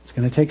 It's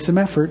going to take some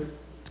effort.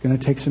 It's going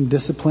to take some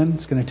discipline.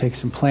 It's going to take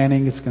some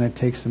planning. It's going to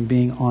take some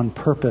being on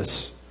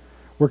purpose.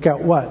 Work out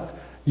what?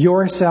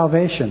 Your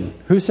salvation.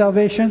 Whose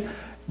salvation?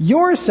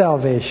 Your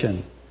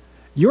salvation.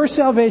 Your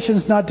salvation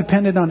is not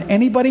dependent on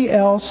anybody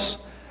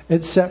else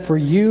except for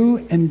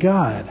you and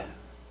God.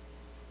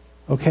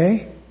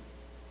 Okay?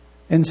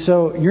 And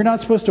so you're not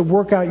supposed to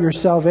work out your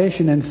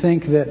salvation and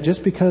think that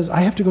just because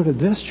I have to go to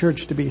this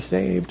church to be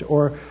saved,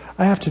 or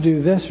I have to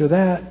do this or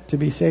that to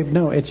be saved.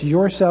 No, it's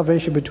your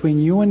salvation between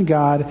you and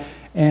God,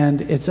 and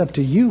it's up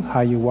to you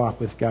how you walk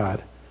with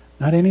God,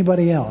 not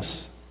anybody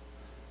else.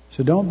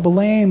 So don't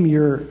blame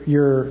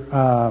your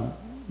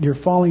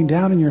falling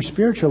down in your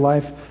spiritual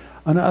life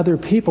on other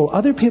people.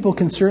 Other people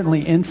can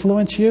certainly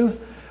influence you,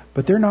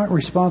 but they're not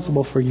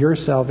responsible for your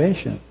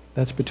salvation.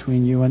 That's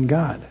between you and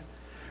God.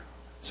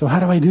 So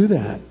how do I do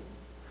that?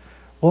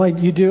 Well,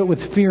 you do it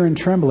with fear and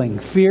trembling.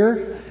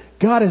 Fear,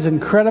 God is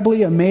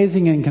incredibly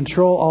amazing and in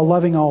control, all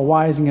loving, all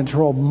wise, and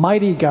control.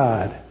 Mighty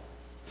God.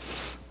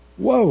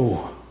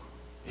 Whoa.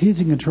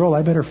 He's in control.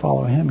 I better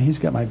follow him. He's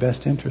got my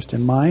best interest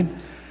in mind.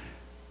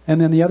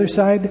 And then the other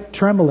side,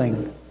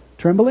 trembling.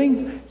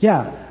 Trembling?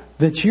 Yeah.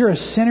 That you're a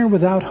sinner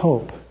without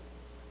hope.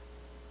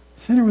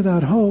 Sinner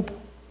without hope?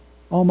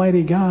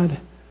 Almighty God.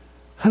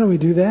 How do we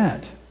do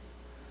that?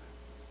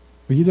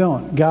 Well, you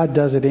don't. God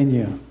does it in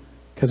you.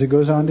 Because it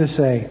goes on to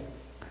say,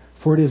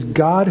 for it is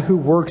God who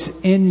works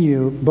in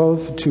you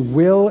both to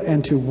will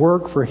and to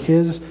work for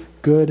his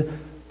good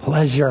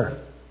pleasure.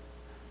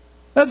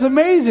 That's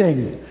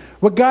amazing.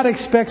 What God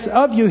expects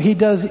of you, he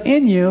does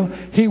in you.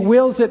 He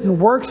wills it and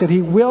works it.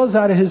 He wills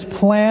out of his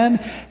plan.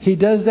 He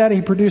does that.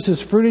 He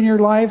produces fruit in your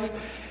life.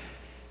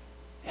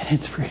 And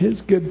it's for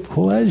his good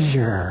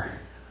pleasure.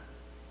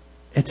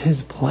 It's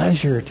his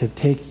pleasure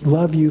to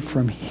love you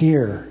from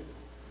here,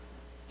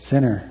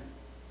 sinner,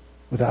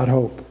 without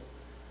hope,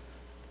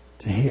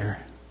 to here,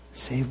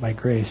 saved by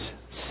grace,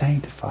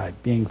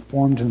 sanctified, being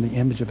formed in the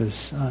image of his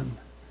Son.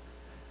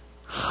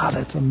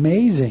 That's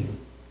amazing.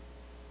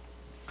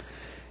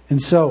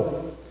 And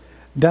so,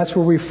 that's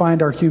where we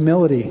find our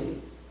humility,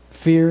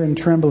 fear and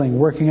trembling,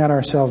 working out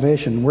our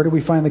salvation. Where do we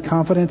find the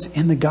confidence?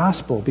 In the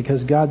gospel,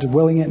 because God's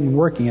willing it and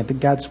working it.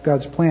 God's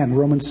plan.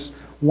 Romans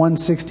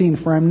 1:16,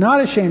 for I am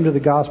not ashamed of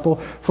the gospel,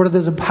 for it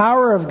is the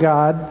power of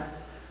God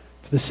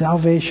for the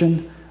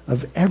salvation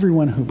of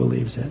everyone who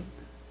believes it.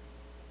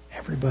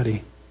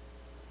 Everybody.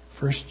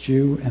 First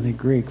Jew and the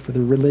Greek, for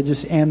the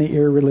religious and the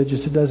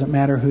irreligious. It doesn't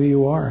matter who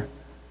you are.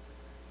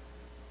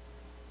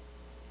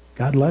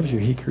 God loves you.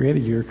 He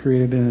created you. You're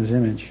created in his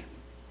image.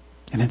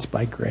 And it's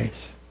by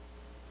grace.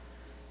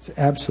 It's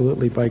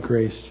absolutely by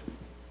grace.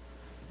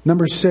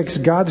 Number 6,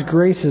 God's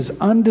grace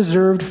is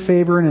undeserved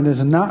favor and it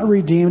is not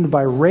redeemed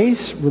by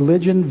race,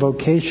 religion,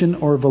 vocation,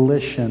 or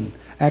volition.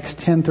 Acts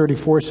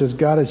 10:34 says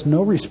God is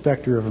no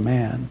respecter of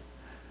man.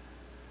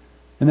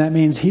 And that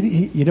means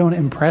you don't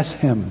impress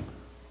him.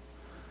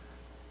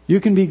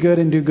 You can be good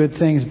and do good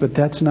things, but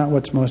that's not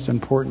what's most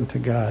important to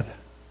God.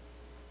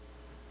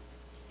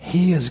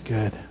 He is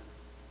good.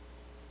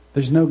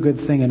 There's no good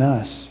thing in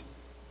us.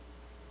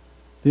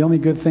 The only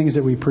good things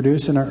that we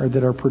produce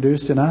that are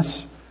produced in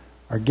us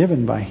are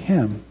given by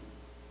him.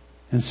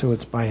 And so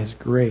it's by his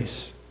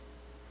grace.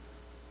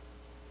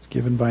 It's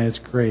given by his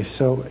grace.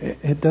 So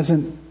it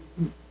doesn't,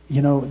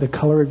 the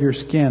color of your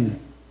skin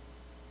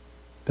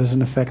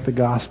doesn't affect the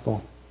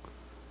gospel.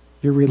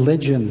 Your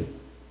religion,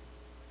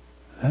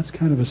 that's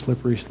kind of a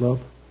slippery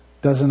slope,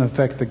 doesn't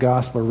affect the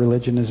gospel.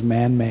 Religion is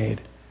man-made.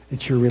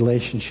 It's your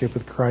relationship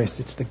with Christ.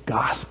 It's the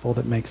gospel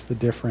that makes the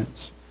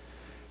difference.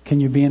 Can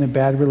you be in a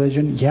bad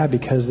religion? Yeah,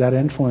 because that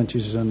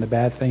influences you on the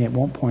bad thing. It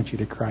won't point you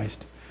to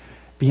Christ.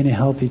 Be in a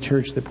healthy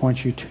church that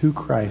points you to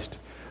Christ,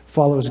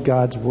 follows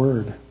God's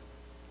word.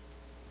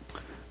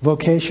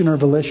 Vocation or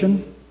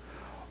volition?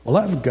 Well,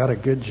 I've got a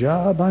good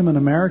job. I'm an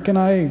American.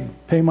 I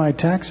pay my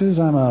taxes.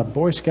 I'm a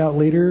Boy Scout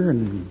leader.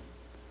 And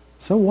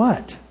so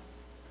what?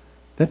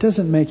 That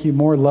doesn't make you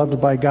more loved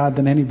by God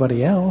than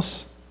anybody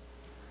else.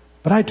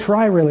 But I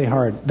try really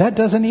hard. That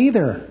doesn't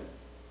either.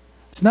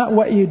 It's not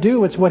what you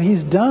do. It's what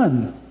he's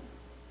done.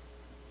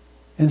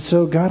 And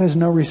so God is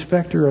no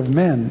respecter of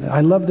men.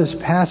 I love this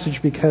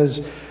passage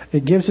because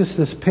it gives us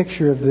this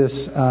picture of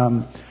this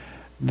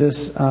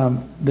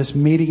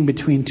meeting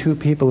between two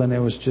people, and it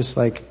was just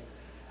like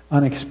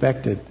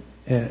unexpected.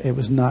 It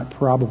was not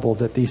probable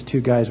that these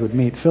two guys would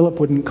meet. Philip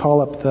wouldn't call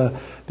up the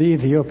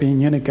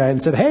Ethiopian eunuch guy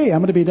and said, "Hey,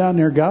 I'm going to be down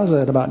near Gaza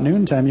at about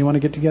noontime. You want to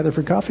get together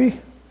for coffee?"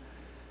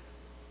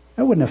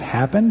 That wouldn't have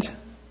happened.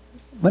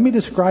 Let me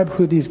describe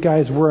who these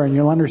guys were, and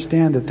you'll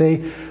understand that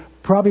they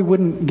probably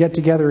wouldn't get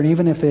together, and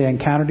even if they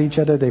encountered each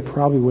other, they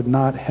probably would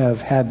not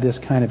have had this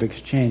kind of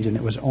exchange, and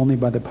it was only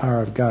by the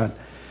power of God.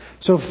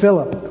 So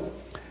Philip,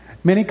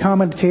 many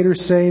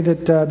commentators say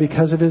that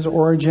because of his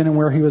origin and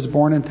where he was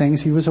born and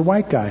things, he was a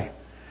white guy.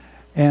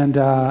 And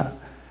I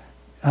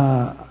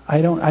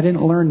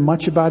didn't learn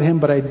much about him,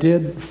 but I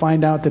did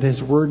find out that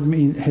his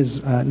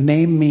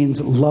name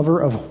means lover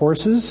of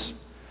horses.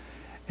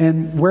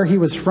 And where he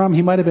was from,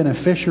 he might have been a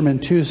fisherman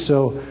too,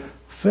 so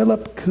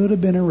Philip could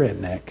have been a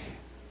redneck.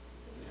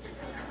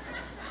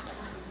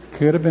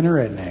 Could have been a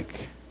redneck.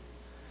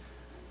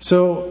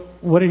 So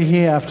what did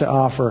he have to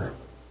offer?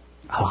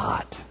 A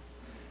lot.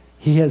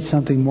 He had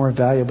something more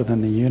valuable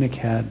than the eunuch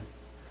had.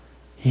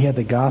 He had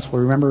the gospel.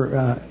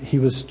 Remember, he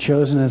was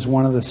chosen as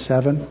one of the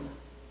 7.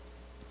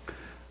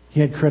 He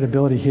had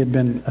credibility. He had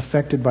been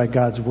affected by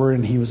God's word,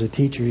 and he was a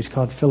teacher. He's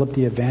called Philip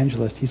the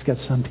Evangelist. He's got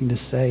something to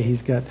say.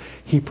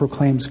 He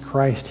proclaims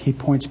Christ. He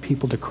points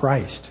people to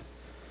Christ.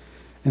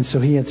 And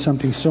so he had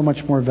something so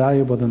much more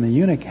valuable than the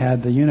eunuch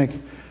had. The eunuch,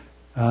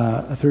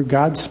 through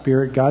God's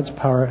Spirit, God's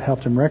power,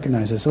 helped him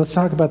recognize this. So let's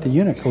talk about the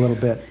eunuch a little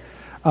bit.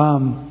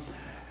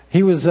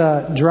 He was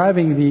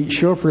driving the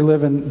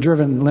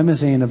chauffeur-driven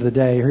limousine of the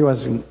day. He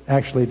wasn't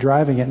actually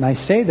driving it. And I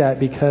say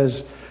that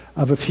because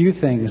of a few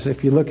things.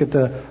 If you look at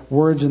the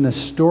words in the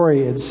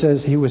story, it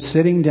says he was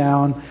sitting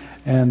down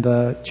and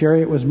the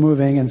chariot was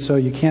moving. And so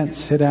you can't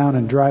sit down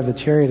and drive the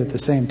chariot at the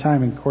same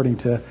time, according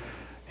to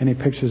any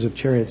pictures of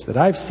chariots that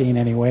I've seen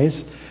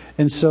anyways.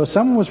 And so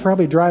someone was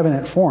probably driving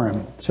it for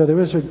him. So there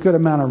was a good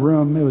amount of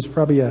room. It was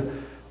probably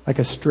like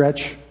a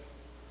stretch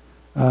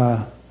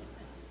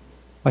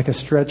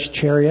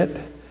chariot.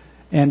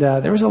 And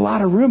there was a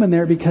lot of room in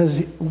there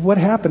because what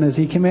happened is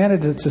he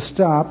commanded it to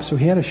stop. So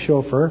he had a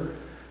chauffeur.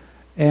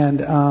 And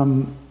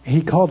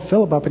he called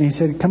Philip up and he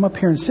said, come up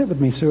here and sit with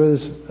me. So it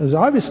was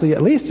obviously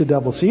at least a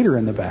double-seater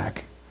in the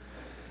back.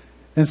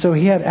 And so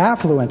he had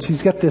affluence.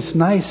 He's got this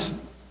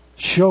nice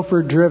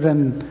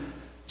chauffeur-driven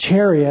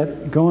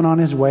chariot going on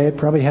his way. It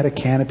probably had a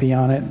canopy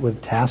on it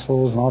with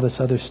tassels and all this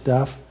other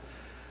stuff.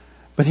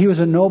 But he was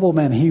a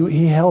nobleman.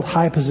 He held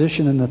high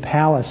position in the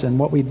palace. And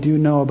what we do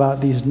know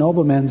about these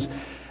noblemen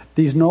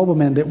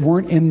that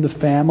weren't in the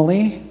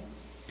family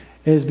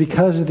is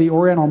because of the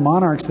Oriental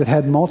monarchs that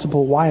had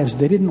multiple wives,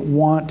 they didn't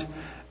want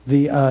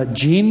the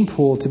gene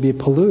pool to be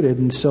polluted.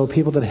 And so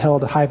people that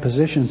held high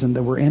positions and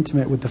that were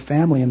intimate with the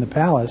family in the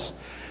palace,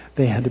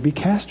 they had to be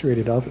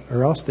castrated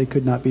or else they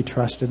could not be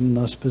trusted in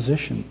those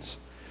positions.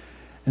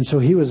 And so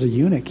he was a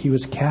eunuch. He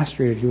was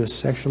castrated. He was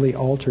sexually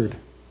altered.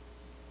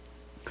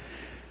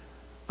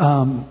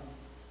 But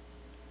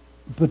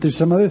there's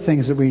some other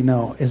things that we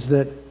know is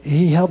that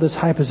he held this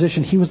high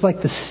position. He was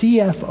like the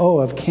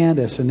CFO of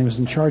Candace, and he was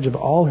in charge of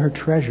all her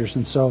treasures.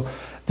 And so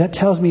that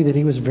tells me that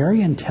he was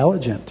very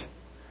intelligent.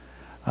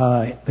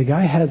 The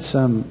guy had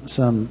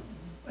some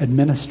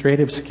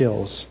administrative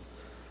skills.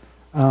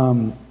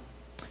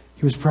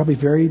 He was probably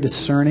very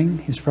discerning.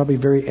 He was probably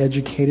very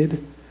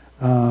educated.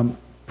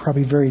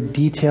 Probably very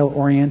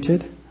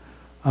detail-oriented.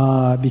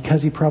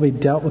 Because he probably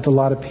dealt with a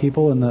lot of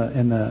people in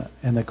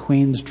the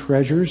queen's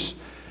treasures.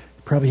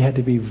 He probably had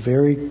to be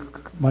very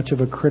much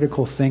of a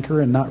critical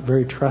thinker and not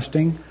very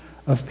trusting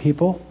of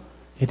people.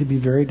 He had to be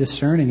very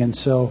discerning. And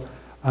so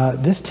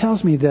this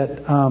tells me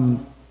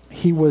that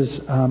he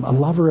was a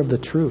lover of the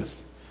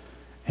truth.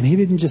 And he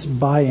didn't just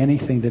buy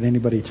anything that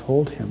anybody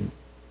told him.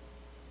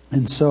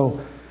 And so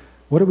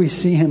what do we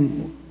see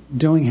him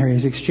doing here?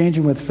 He's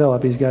exchanging with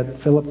Philip. He's got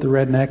Philip the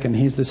redneck, and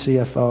he's the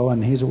CFO,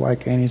 and he's a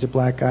white guy, and he's a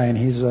black guy, and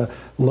he's a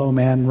low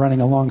man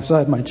running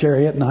alongside my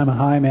chariot, and I'm a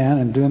high man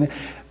and doing that.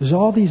 There's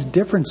all these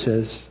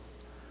differences.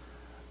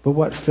 But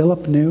what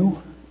Philip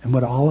knew, and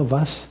what all of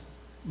us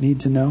need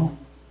to know,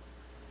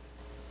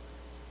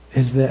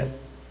 is that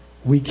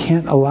we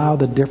can't allow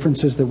the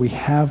differences that we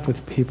have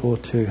with people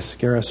to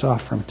scare us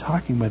off from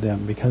talking with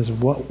them, because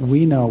what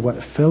we know,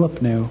 what Philip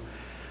knew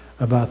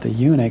about the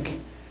eunuch,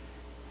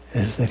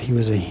 is that he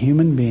was a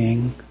human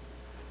being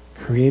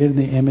created in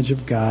the image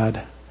of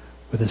God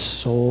with a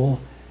soul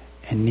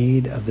in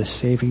need of the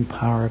saving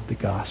power of the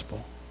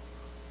gospel.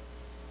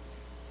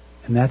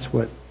 And that's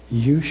what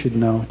you should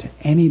know to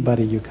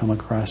anybody you come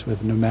across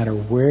with, no matter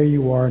where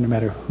you are, no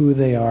matter who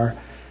they are,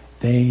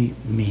 they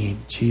need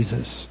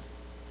Jesus.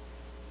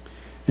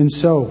 And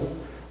so,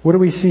 what do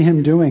we see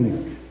him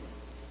doing?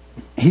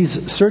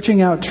 He's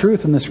searching out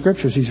truth in the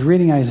scriptures. He's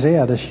reading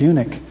Isaiah, this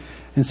eunuch.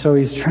 And so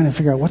he's trying to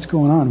figure out what's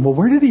going on. Well,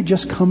 where did he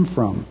just come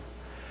from?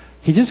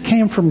 He just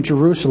came from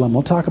Jerusalem.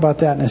 We'll talk about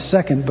that in a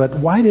second. But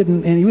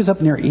and he was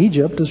up near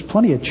Egypt. There's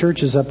plenty of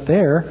churches up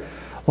there.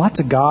 Lots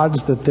of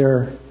gods that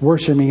they're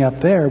worshiping up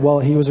there.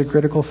 Well, he was a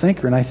critical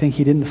thinker. And I think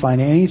he didn't find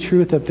any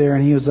truth up there.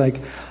 And he was like,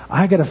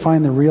 I got to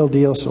find the real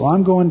deal. So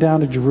I'm going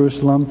down to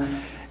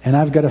Jerusalem. And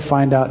I've got to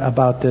find out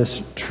about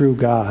this true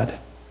God.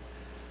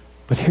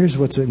 But here's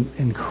what's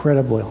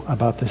incredible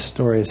about this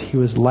story is he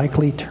was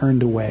likely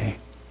turned away.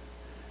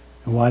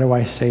 And why do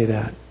I say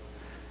that?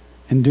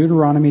 In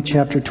Deuteronomy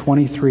chapter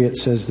 23, it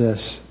says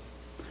this: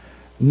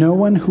 no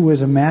one who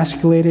is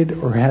emasculated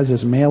or has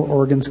his male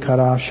organs cut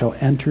off shall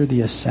enter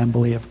the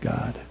assembly of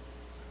God.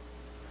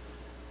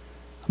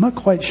 I'm not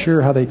quite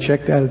sure how they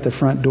check that at the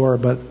front door,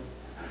 but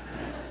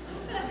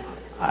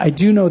I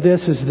do know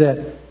this is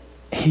that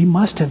he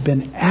must have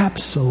been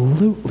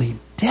absolutely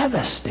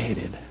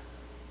devastated.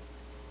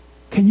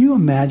 Can you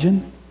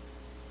imagine?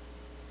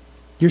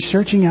 You're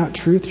searching out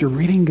truth. You're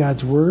reading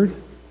God's Word.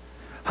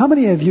 How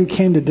many of you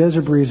came to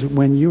Desert Breeze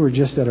when you were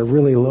just at a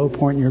really low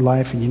point in your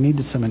life and you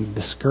needed some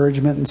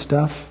discouragement and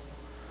stuff?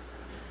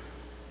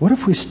 What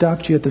if we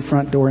stopped you at the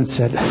front door and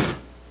said,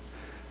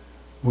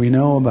 we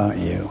know about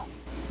you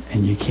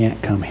and you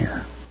can't come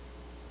here?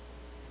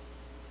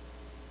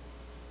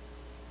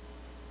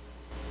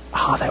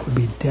 Oh, that would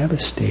be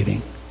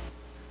devastating.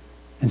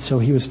 And so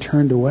he was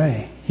turned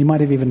away. He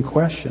might have even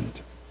questioned.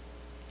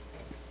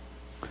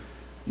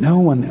 No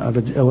one of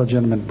an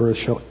illegitimate birth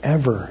shall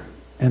ever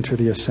enter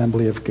the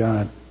assembly of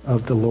God,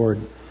 of the Lord.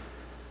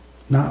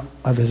 Not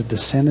of his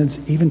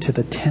descendants, even to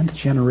the 10th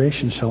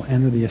generation shall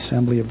enter the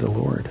assembly of the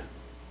Lord.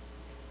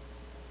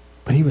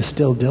 But he was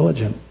still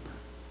diligent.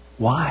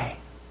 Why?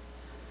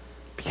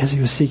 Because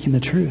he was seeking the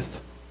truth.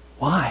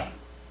 Why?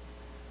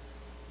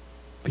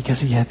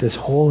 Because he had this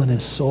hole in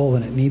his soul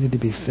and it needed to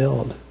be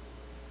filled.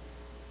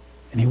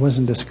 And he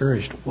wasn't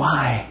discouraged.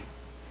 Why?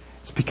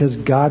 It's because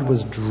God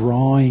was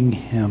drawing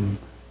him.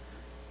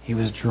 He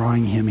was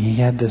drawing him. He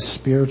had this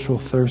spiritual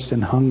thirst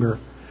and hunger.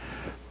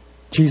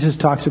 Jesus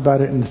talks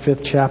about it in the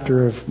 5th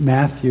chapter of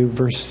Matthew,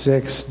 verse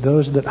 6.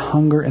 Those that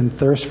hunger and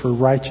thirst for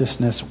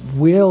righteousness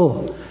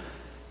will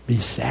be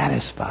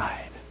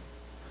satisfied.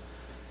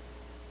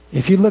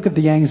 If you look at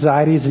the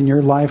anxieties in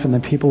your life and the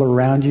people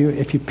around you,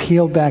 if you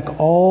peel back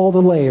all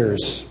the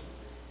layers,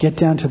 get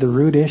down to the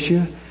root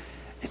issue,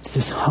 it's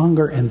this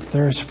hunger and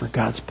thirst for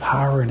God's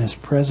power and his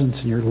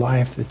presence in your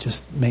life that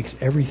just makes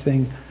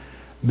everything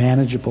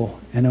manageable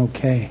and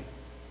okay.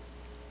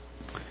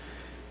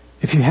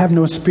 If you have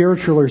no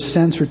spiritual or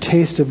sense or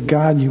taste of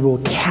God, you will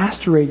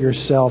castrate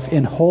yourself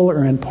in whole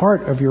or in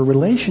part of your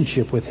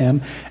relationship with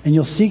him, and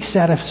you'll seek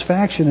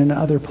satisfaction in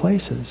other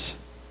places.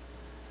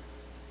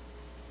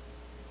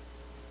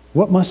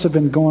 What must have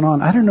been going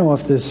on? I don't know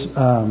if this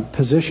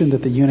position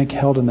that the eunuch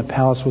held in the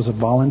palace was a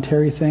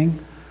voluntary thing,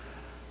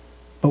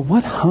 but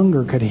what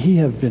hunger could he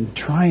have been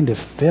trying to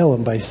fill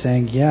by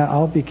saying, yeah,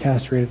 I'll be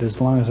castrated as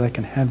long as I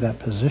can have that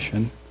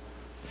position?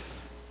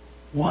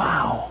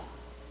 Wow.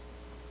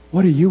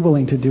 What are you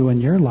willing to do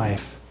in your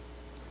life?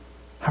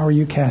 How are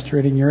you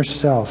castrating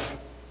yourself?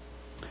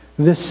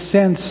 This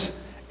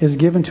sense is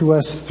given to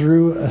us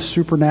through a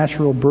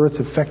supernatural birth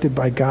affected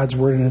by God's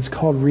word, and it's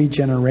called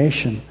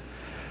regeneration.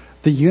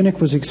 The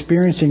eunuch was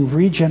experiencing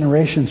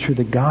regeneration through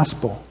the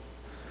gospel.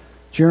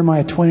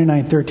 Jeremiah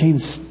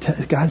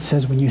 29:13, God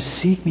says, when you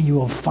seek me, you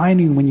will find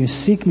me when you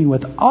seek me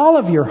with all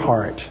of your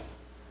heart.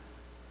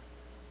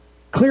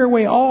 Clear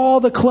away all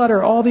the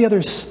clutter, all the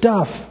other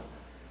stuff.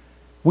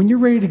 When you're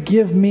ready to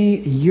give me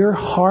your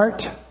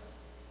heart,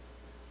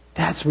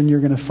 that's when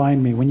you're going to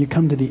find me, when you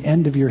come to the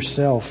end of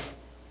yourself.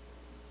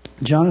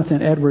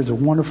 Jonathan Edwards, a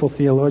wonderful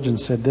theologian,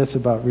 said this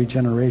about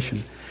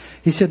regeneration.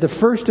 He said, the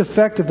first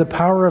effect of the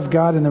power of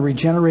God in the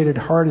regenerated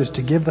heart is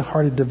to give the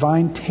heart a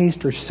divine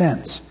taste or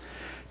sense,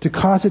 to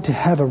cause it to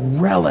have a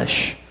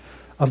relish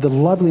of the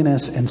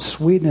loveliness and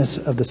sweetness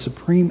of the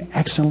supreme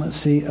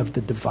excellency of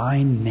the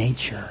divine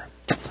nature.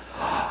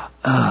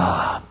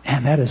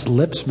 And that is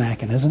lip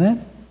smacking, isn't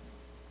it?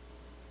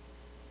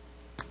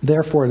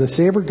 Therefore, to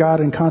savor God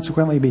and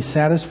consequently be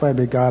satisfied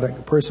by God, a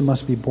person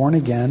must be born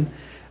again.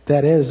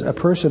 That is, a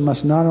person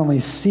must not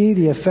only see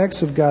the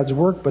effects of God's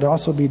work, but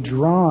also be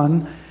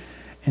drawn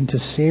into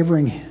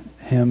savoring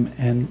him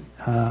and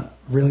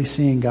really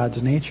seeing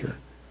God's nature.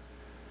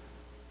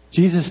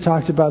 Jesus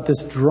talked about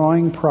this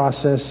drawing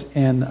process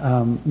in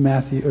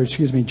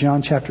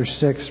John chapter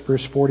 6,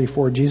 verse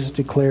 44. Jesus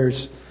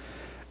declares,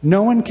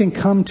 no one can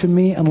come to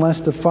me unless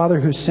the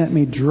Father who sent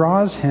me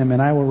draws him,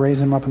 and I will raise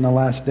him up in the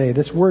last day.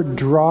 This word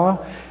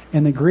draw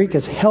in the Greek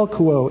is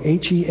helkuo,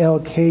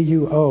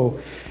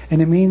 Helkuo,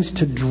 and it means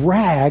to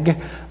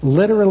drag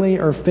literally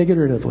or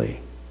figuratively.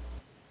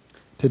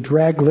 To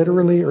drag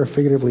literally or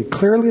figuratively.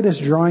 Clearly, this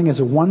drawing is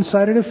a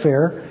one-sided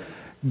affair.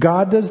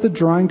 God does the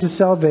drawing to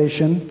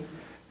salvation.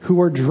 Who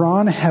are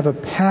drawn have a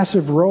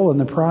passive role in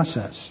the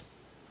process.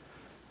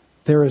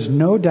 There is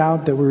no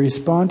doubt that we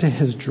respond to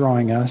his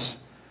drawing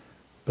us,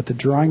 but the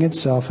drawing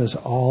itself is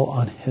all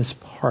on his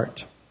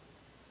part.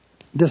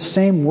 This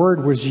same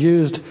word was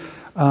used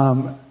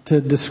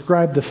to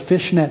describe the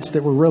fishnets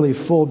that were really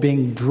full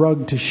being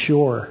dragged to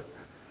shore.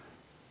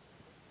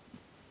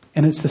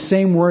 And it's the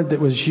same word that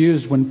was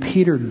used when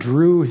Peter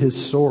drew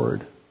his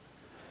sword.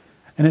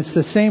 And it's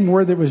the same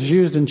word that was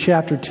used in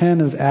chapter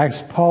 10 of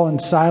Acts, Paul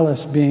and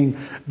Silas being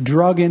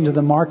dragged into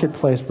the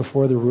marketplace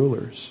before the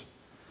rulers.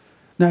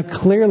 Now,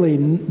 clearly,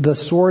 the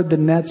sword, the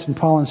nets, and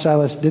Paul and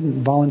Silas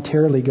didn't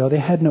voluntarily go. They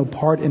had no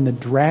part in the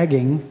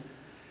dragging.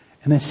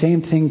 And the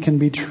same thing can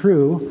be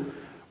true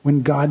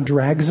when God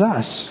drags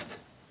us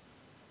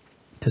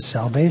to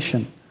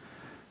salvation.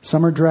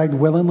 Some are dragged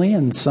willingly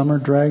and some are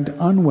dragged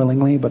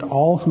unwillingly, but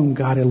all whom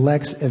God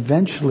elects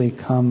eventually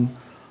come,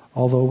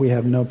 although we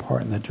have no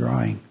part in the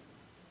drawing.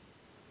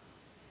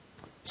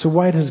 So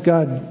why does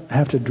God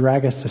have to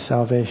drag us to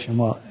salvation?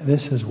 Well,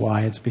 this is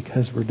why. It's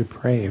because we're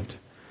depraved.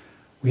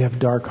 We have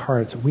dark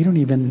hearts. We don't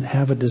even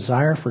have a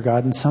desire for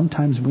God, and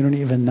sometimes we don't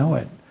even know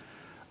it.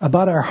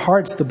 About our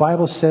hearts, the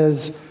Bible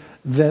says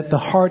that the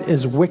heart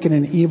is wicked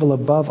and evil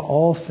above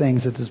all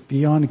things. It is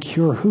beyond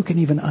cure. Who can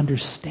even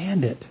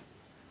understand it?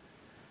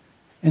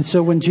 And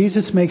so when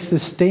Jesus makes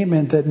this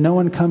statement that no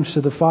one comes to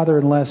the Father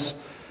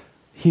unless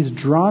he's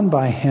drawn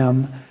by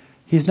him,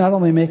 he's not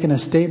only making a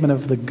statement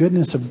of the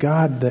goodness of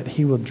God that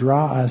he will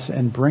draw us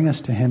and bring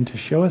us to him to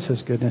show us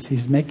his goodness.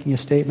 He's making a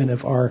statement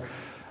of our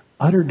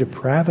utter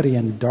depravity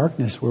and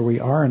darkness where we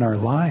are in our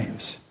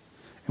lives.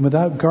 And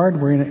without God,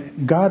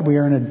 we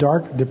are in a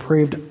dark,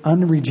 depraved,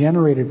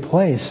 unregenerated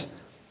place.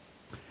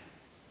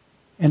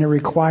 And it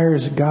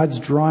requires God's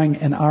drawing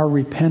and our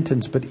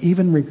repentance. But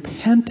even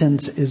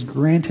repentance is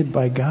granted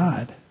by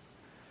God.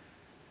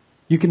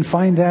 You can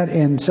find that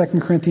in 2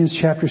 Corinthians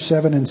chapter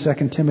 7 and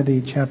 2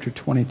 Timothy chapter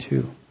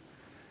 22.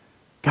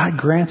 God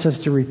grants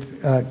us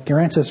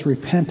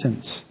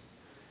repentance.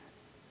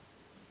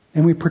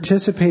 And we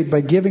participate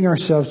by giving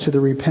ourselves to the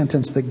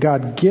repentance that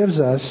God gives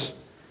us.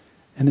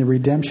 And the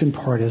redemption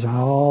part is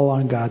all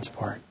on God's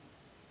part.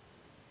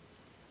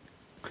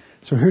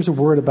 So here's a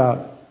word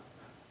about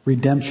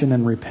redemption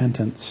and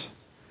repentance.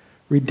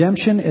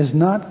 Redemption is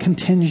not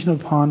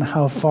contingent upon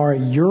how far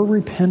your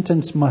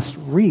repentance must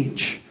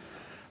reach,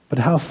 but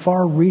how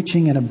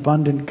far-reaching and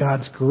abundant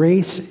God's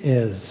grace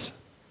is.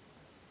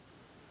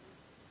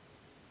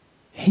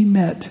 He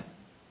met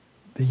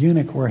the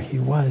eunuch where he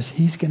was.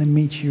 He's going to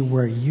meet you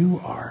where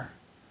you are.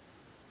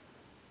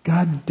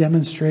 God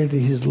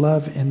demonstrated his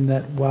love in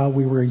that while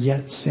we were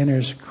yet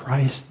sinners,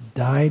 Christ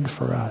died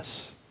for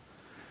us.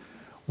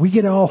 We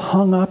get all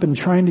hung up in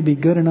trying to be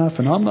good enough,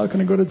 and I'm not going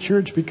to go to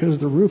church because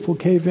the roof will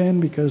cave in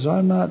because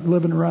I'm not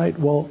living right.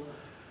 Well,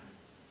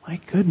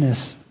 my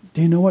goodness,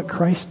 do you know what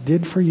Christ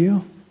did for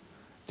you?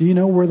 Do you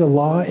know where the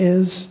law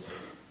is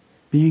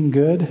being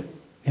good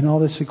in all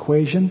this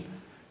equation?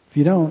 If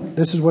you don't,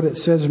 this is what it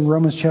says in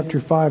Romans chapter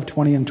 5,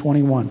 20 and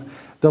 21.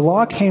 The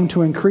law came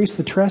to increase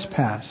the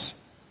trespass.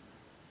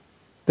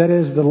 That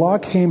is, the law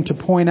came to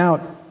point out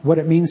what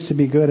it means to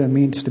be good and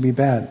means to be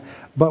bad.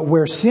 But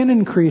where sin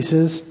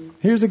increases,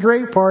 here's the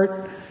great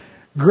part,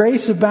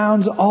 grace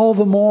abounds all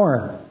the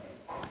more.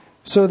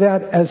 So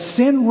that as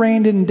sin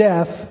reigned in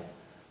death,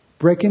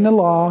 breaking the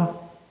law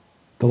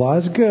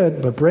is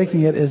good, but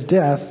breaking it is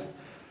death,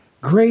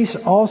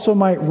 grace also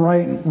might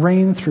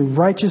reign through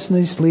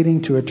righteousness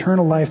leading to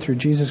eternal life through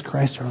Jesus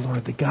Christ our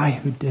Lord, the guy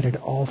who did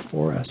it all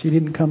for us. He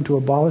didn't come to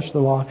abolish the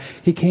law.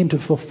 He came to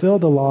fulfill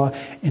the law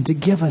and to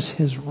give us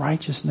his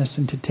righteousness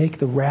and to take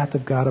the wrath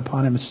of God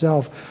upon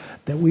himself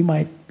that we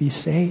might be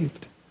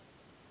saved.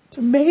 It's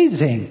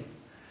amazing.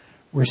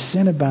 Where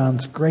sin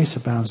abounds, grace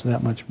abounds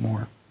that much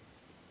more.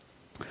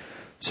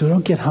 So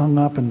don't get hung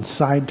up and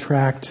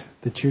sidetracked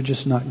that you're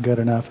just not good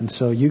enough. And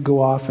so you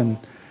go off and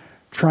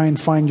try and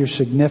find your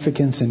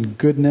significance and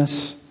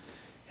goodness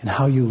in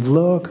how you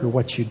look or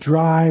what you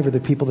drive or the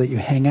people that you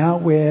hang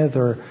out with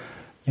or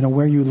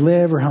where you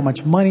live or how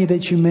much money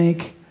that you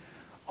make.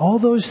 All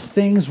those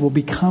things will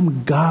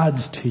become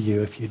gods to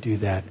you if you do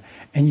that.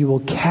 And you will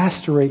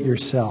castrate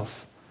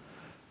yourself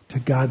to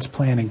God's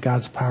plan and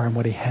God's power and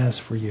what he has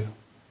for you.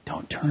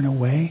 Don't turn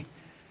away.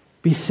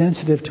 Be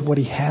sensitive to what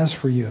he has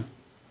for you.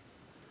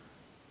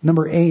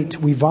 Number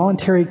 8, we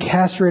voluntarily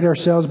castrate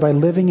ourselves by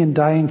living and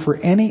dying for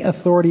any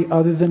authority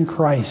other than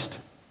Christ.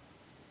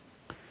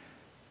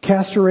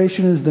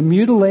 Castration is the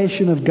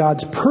mutilation of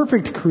God's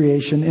perfect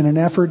creation in an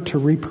effort to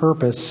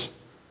repurpose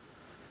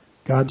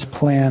God's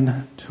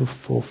plan to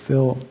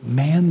fulfill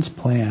man's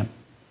plan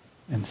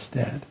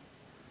instead.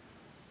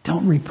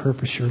 Don't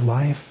repurpose your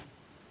life.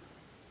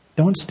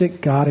 Don't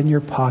stick God in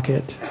your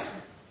pocket.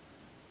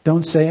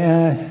 Don't say,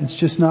 it's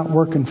just not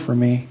working for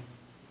me.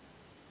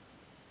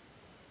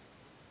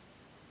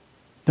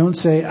 Don't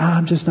say,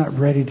 I'm just not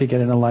ready to get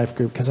in a life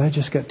group because I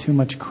just got too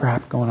much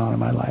crap going on in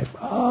my life.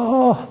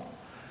 Oh,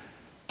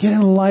 get in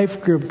a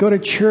life group. Go to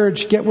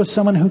church. Get with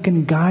someone who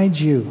can guide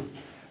you,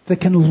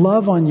 that can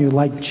love on you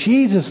like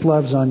Jesus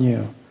loves on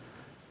you.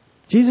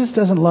 Jesus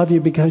doesn't love you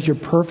because you're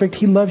perfect.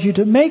 He loves you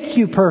to make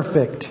you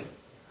perfect.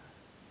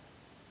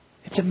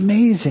 It's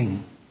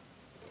amazing.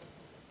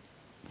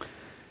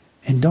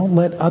 And don't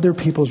let other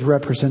people's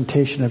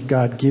representation of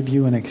God give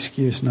you an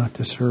excuse not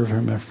to serve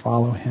him or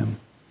follow him.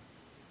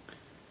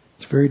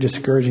 It's very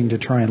discouraging to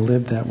try and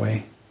live that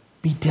way.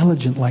 Be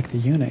diligent like the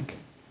eunuch.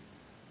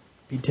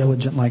 Be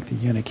diligent like the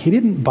eunuch. He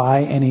didn't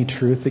buy any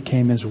truth that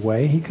came his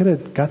way. He could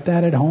have got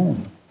that at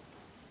home.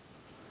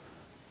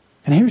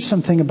 And here's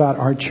something about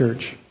our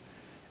church,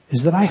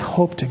 is that I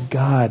hope to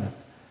God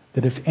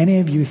that if any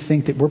of you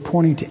think that we're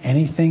pointing to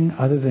anything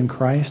other than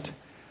Christ,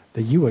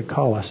 that you would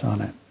call us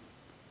on it.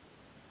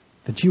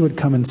 That you would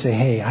come and say,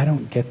 hey, I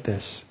don't get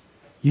this.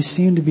 You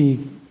seem to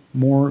be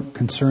more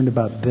concerned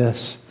about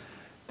this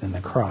than the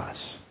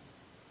cross.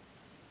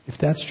 If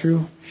that's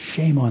true,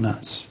 shame on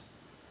us.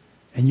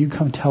 And you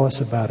come tell us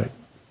about it.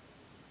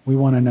 We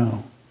want to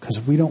know, because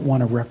we don't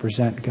want to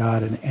represent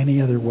God in any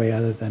other way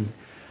other than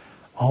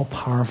all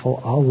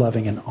powerful, all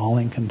loving, and all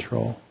in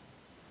control.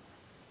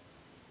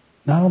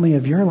 Not only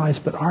of your lives,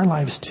 but our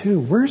lives too.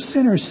 We're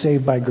sinners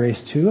saved by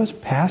grace too. Us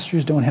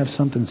pastors don't have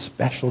something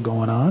special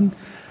going on.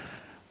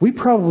 We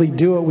probably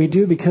do what we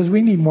do because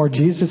we need more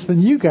Jesus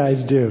than you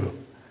guys do.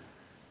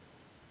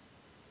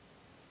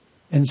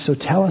 And so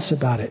tell us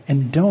about it.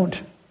 And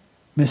don't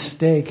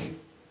mistake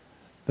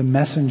the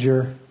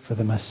messenger for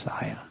the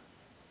Messiah.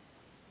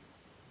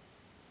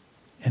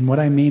 And what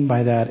I mean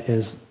by that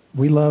is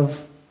we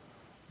love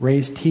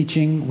Ray's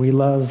teaching. We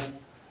love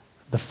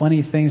the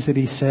funny things that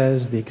he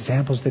says, the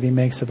examples that he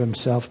makes of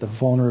himself, the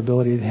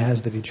vulnerability that he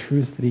has, the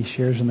truth that he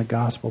shares in the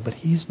gospel. But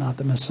he's not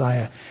the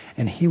Messiah.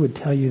 And he would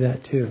tell you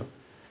that too.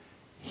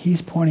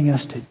 He's pointing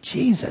us to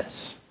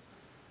Jesus,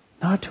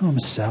 not to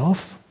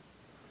himself.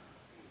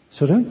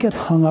 So don't get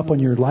hung up on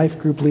your life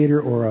group leader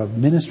or a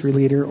ministry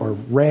leader or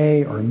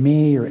Ray or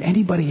me or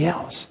anybody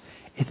else.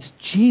 It's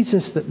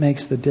Jesus that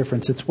makes the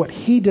difference. It's what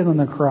he did on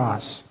the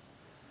cross.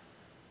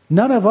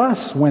 None of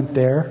us went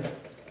there.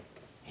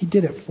 He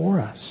did it for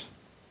us.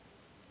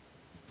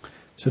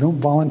 So don't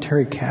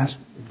voluntarily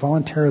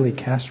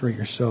castrate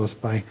yourselves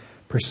by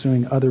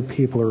pursuing other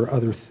people or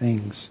other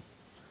things.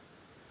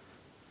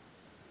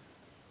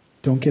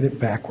 Don't get it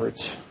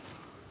backwards,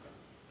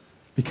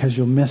 because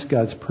you'll miss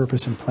God's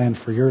purpose and plan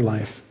for your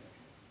life.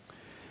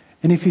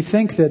 And if you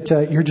think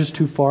that you're just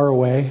too far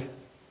away,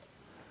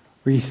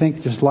 or you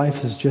think just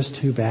life is just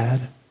too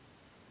bad,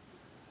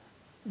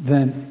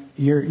 then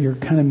you're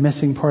kind of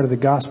missing part of the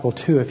gospel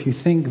too. If you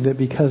think that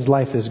because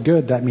life is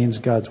good, that means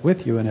God's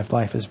with you, and if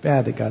life is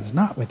bad, that God's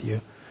not with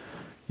you,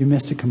 you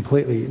missed it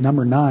completely.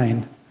 Number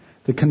 9,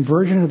 the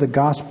conversion of the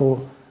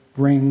gospel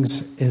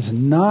brings is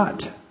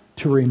not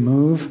to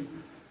remove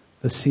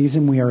the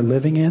season we are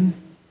living in,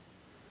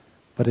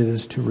 but it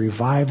is to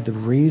revive the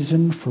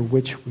reason for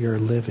which we are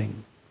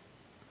living.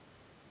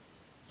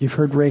 You've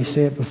heard Ray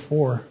say it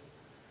before.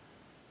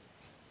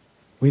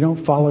 We don't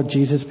follow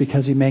Jesus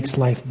because he makes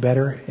life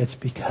better. It's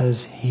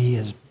because he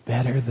is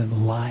better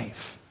than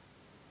life.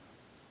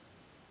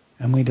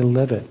 And we need to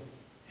live it.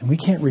 And we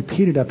can't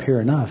repeat it up here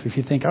enough. If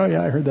you think, oh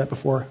yeah, I heard that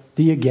before.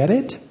 Do you get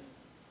it?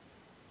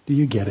 Do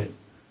you get it?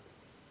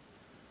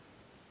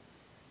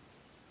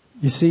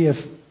 You see,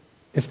 if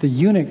the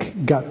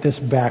eunuch got this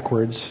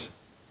backwards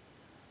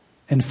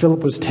and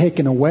Philip was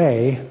taken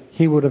away,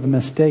 he would have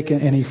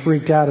mistaken, and he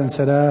freaked out and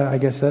said, I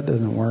guess that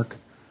doesn't work.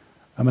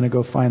 I'm going to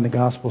go find the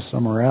gospel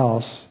somewhere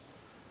else,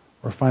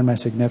 or find my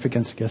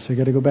significance. Guess I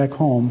got to go back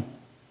home.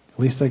 At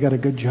least I got a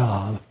good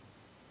job.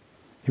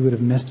 He would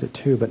have missed it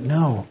too. But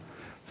no,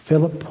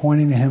 Philip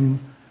pointing him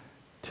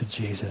to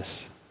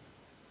Jesus.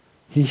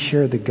 He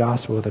shared the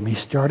gospel with him. He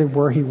started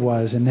where he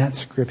was in that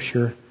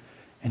scripture,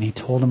 and he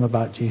told him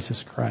about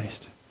Jesus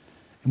Christ.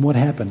 And what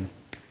happened?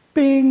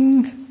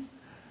 Bing!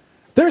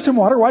 There's some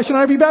water. Why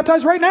shouldn't I be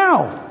baptized right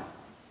now?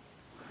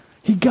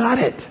 He got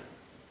it.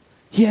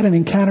 He had an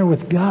encounter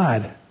with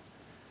God.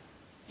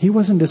 He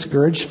wasn't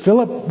discouraged.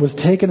 Philip was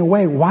taken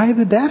away. Why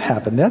did that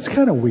happen? That's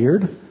kind of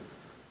weird.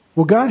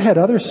 Well, God had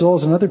other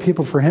souls and other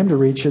people for him to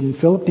reach, and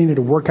Philip needed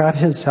to work out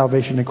his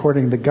salvation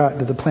according to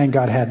the plan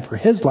God had for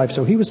his life,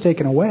 so he was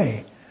taken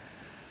away.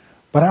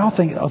 But I'll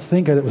think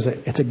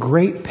it's a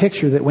great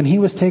picture that when he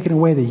was taken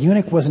away, the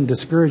eunuch wasn't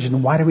discouraged.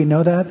 And why do we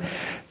know that?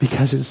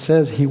 Because it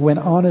says he went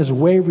on his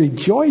way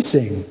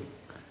rejoicing.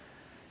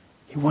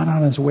 He went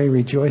on his way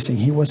rejoicing.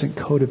 He wasn't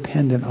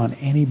codependent on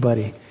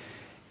anybody.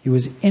 He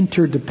was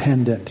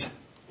interdependent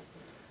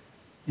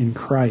in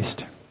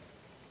Christ.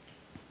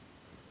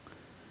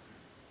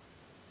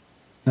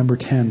 Number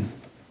 10.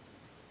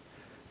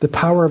 The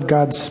power of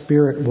God's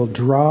Spirit will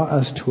draw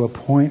us to a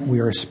point we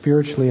are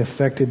spiritually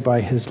affected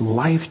by his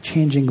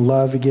life-changing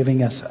love,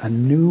 giving us a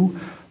new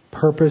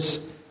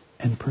purpose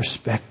and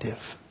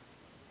perspective.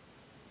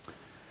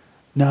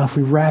 Now, if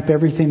we wrap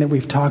everything that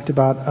we've talked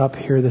about up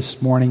here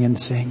this morning in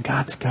saying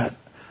God's got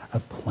a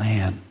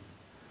plan,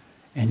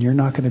 and you're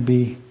not going to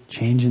be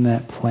changing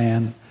that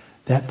plan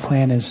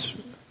is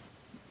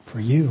for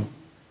you.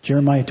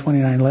 Jeremiah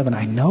 29:11,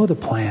 I know the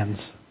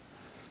plans.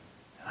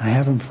 I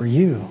have them for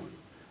you.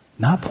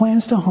 Not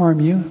plans to harm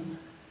you,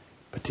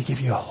 but to give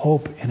you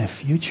hope and a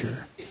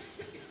future.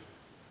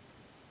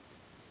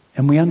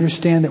 And we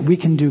understand that we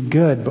can do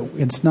good, but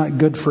it's not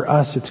good for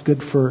us. It's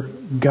good for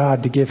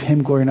God to give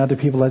him glory and other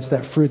people. That's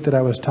that fruit that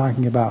I was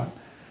talking about.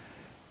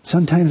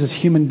 Sometimes as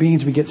human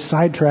beings, we get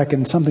sidetracked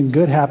and something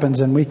good happens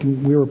and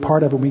we were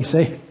part of it. And we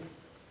say,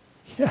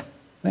 yeah,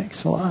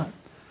 thanks a lot.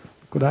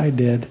 Look what I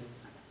did.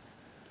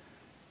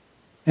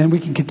 And we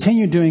can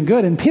continue doing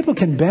good, and people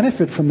can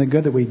benefit from the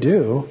good that we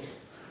do.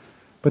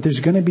 But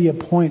there's going to be a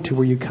point to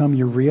where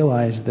you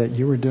realize that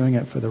you were doing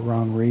it for the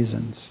wrong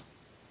reasons.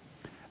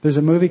 There's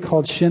a movie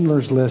called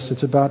Schindler's List.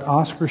 It's about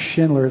Oskar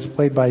Schindler. It's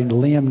played by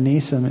Liam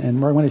Neeson.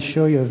 And I want to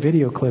show you a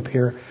video clip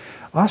here.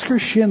 Oskar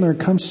Schindler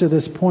comes to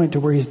this point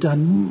to where he's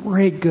done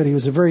great good. He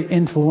was a very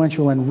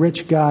influential and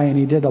rich guy, and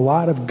he did a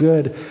lot of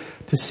good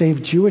to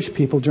save Jewish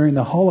people during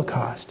the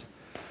Holocaust.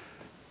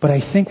 But I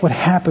think what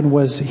happened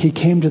was he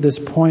came to this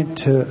point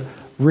to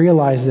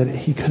realize that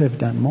he could have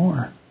done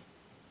more.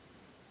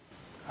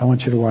 I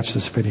want you to watch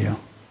this video.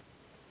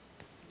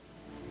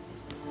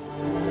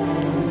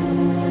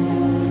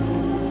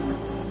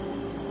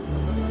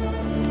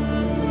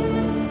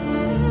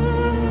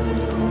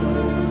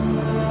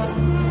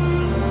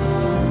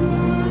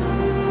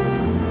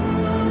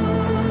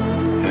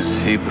 It's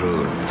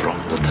Hebrew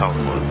from the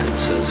Talmud. It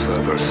says,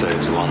 whoever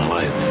saves one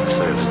life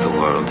saves the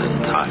world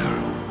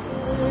entire.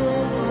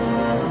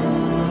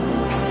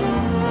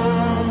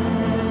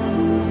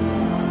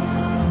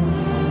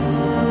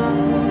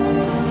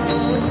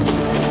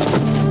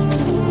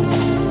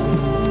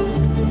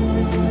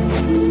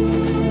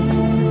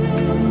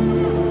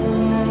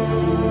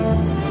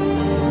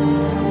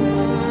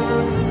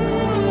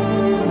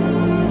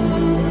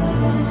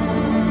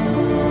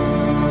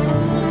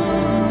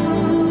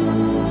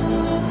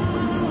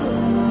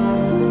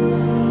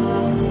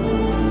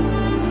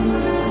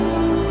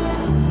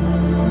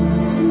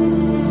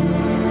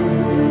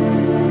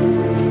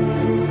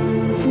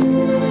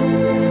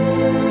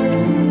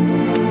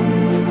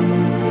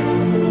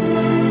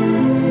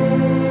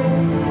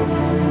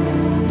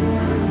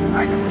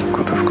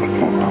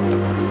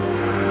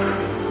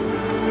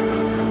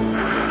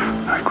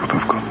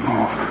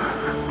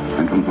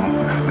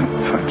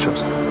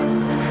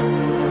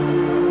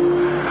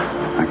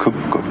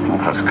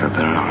 Alaska,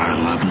 there are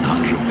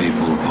 1,100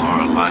 people who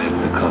are alive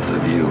because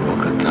of you.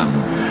 Look at them.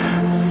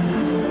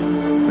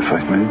 If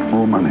I'd made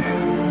more money,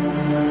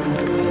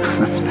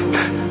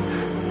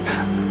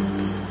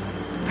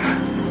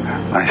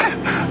 I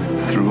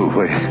threw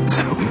away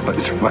so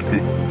much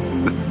money.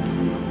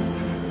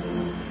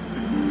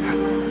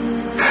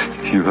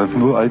 You have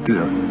no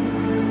idea.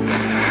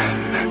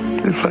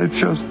 If I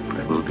just...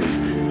 There will be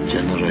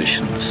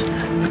generations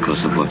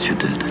because of what you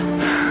did.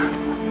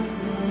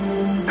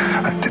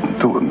 I didn't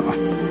do enough.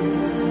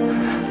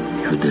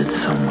 You did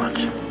so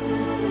much.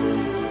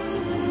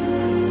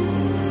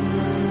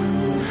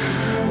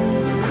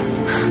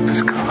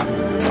 This car.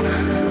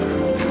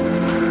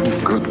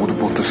 Good, what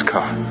about this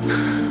car?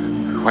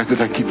 Why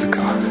did I keep the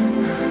car?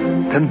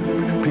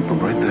 10 people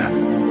right there.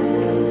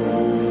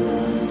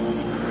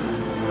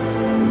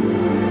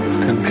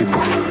 10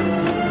 people.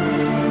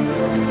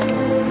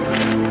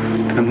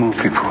 10 more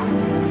people.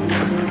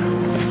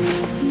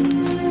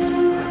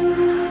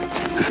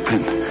 This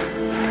pin.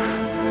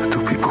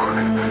 2 people.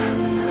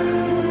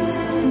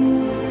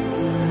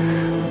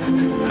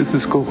 This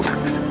is gold.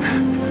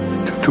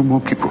 2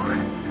 more people.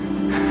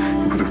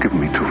 You would have given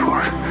me 2 for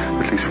it.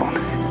 At least 1.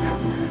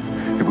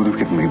 You would have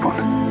given me 1.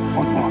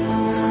 1 more.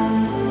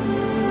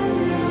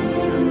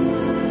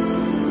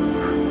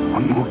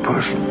 1 more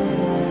person.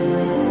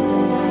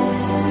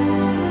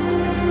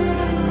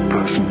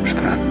 Person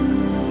stand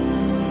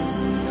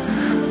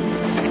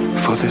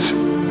for this.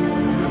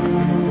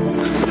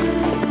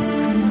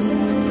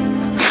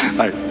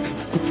 I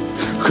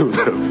could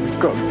have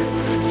got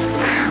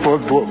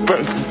 1 more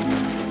person.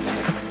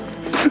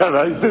 And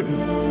I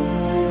didn't.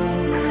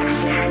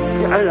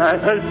 I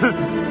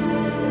didn't.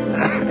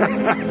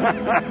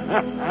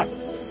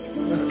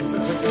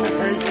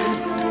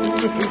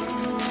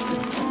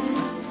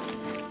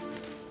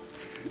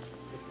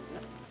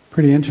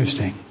 Pretty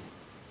interesting.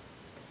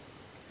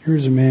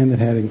 Here's a man that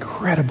had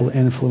incredible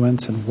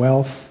influence and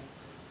wealth,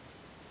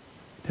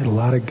 did a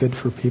lot of good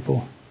for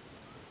people.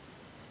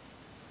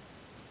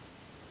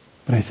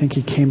 But I think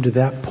he came to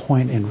that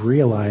point and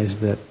realized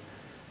that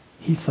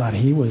he thought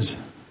he was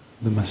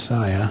the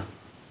Messiah.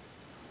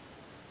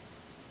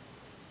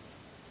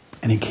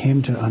 And he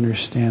came to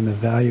understand the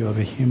value of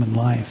a human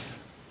life.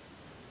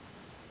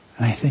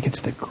 And I think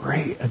it's a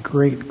great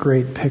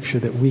picture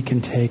that we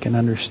can take and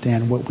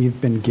understand what we've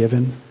been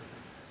given,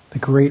 the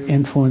great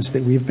influence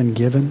that we've been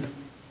given.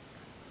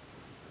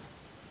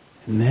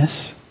 And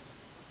this,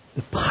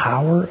 the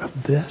power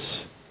of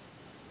this.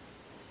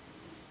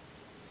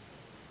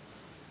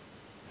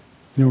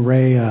 You know,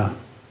 Ray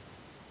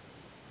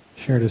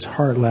shared his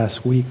heart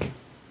last week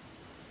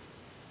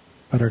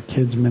about our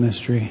kids'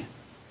 ministry.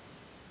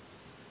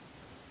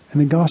 And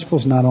the gospel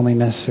is not only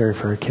necessary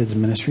for our kids'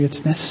 ministry,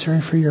 it's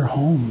necessary for your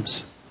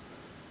homes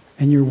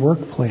and your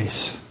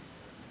workplace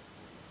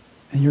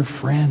and your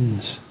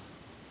friends.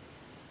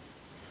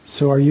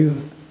 So are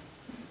you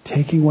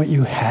taking what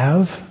you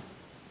have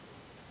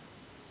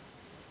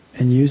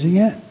and using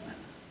it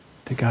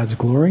to God's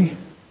glory?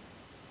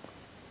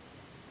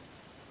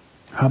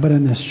 How about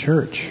in this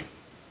church?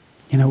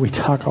 You know, we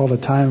talk all the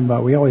time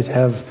about,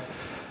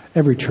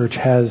 every church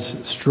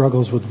has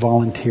struggles with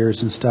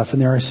volunteers and stuff,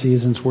 and there are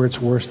seasons where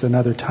it's worse than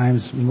other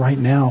times. And right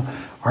now,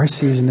 our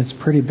season, it's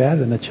pretty bad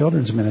in the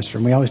children's ministry.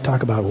 And we always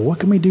talk about, well, what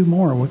can we do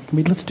more?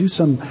 Let's do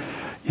some,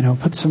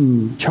 put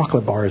some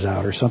chocolate bars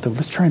out or something.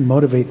 Let's try and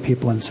motivate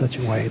people in such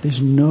a way.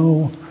 There's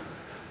no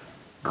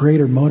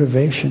greater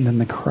motivation than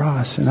the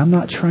cross. And I'm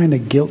not trying to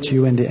guilt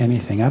you into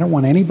anything. I don't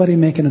want anybody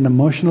making an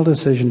emotional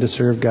decision to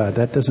serve God.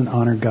 That doesn't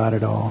honor God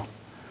at all.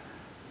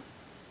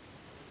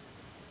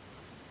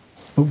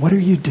 But what are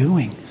you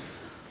doing?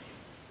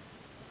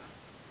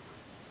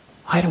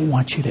 I don't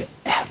want you to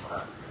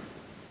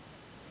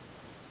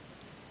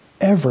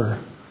ever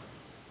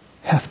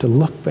have to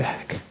look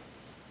back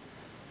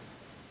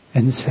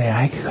and say,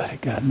 I could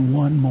have gotten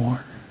 1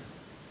 more.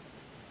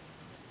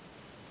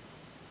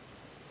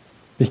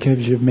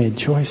 Because you've made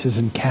choices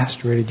and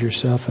castrated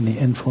yourself in the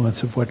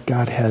influence of what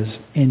God has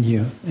in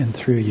you and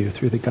through you,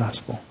 through the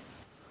gospel.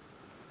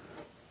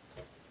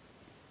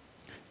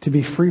 To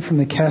be free from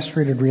the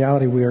castrated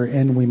reality we are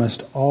in, we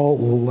must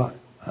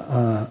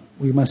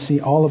see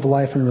all of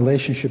life in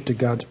relationship to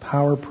God's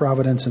power,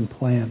 providence, and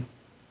plan.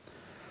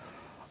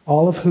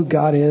 All of who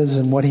God is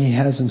and what He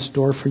has in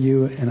store for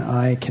you and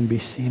I can be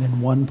seen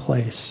in one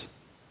place.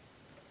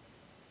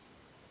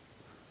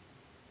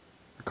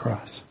 The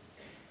cross.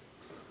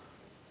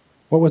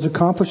 What was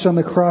accomplished on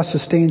the cross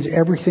sustains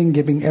everything,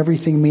 giving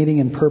everything meaning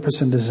and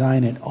purpose and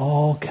design. It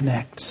all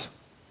connects.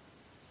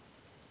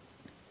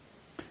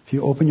 If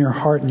you open your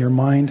heart and your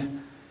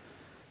mind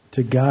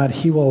to God,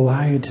 He will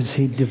allow you to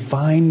see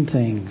divine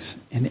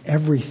things in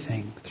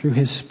everything. Through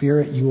His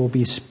Spirit, you will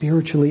be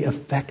spiritually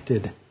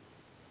affected.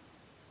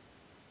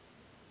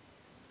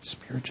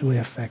 Spiritually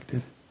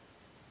affected.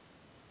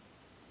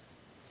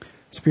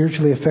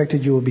 Spiritually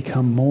affected, you will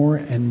become more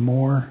and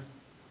more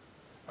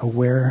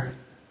aware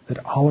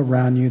that all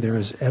around you there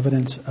is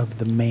evidence of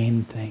the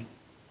main thing.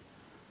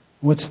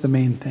 What's the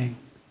main thing?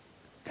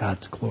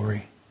 God's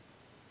glory.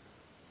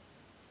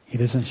 He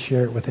doesn't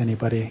share it with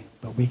anybody,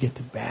 but we get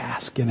to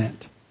bask in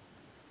it.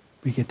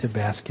 We get to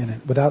bask in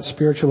it. Without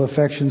spiritual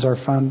affections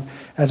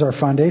as our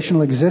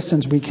foundational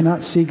existence, we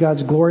cannot see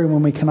God's glory.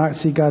 When we cannot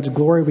see God's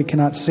glory, we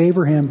cannot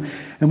savor Him.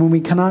 And when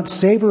we cannot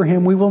savor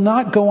Him, we will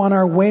not go on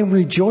our way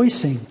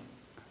rejoicing.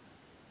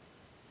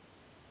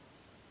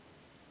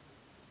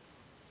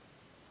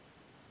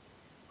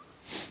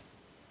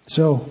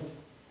 So,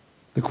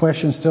 the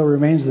question still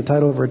remains, the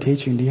title of our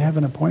teaching, do you have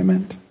an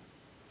appointment?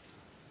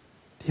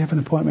 Do you have an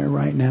appointment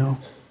right now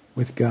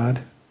with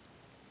God?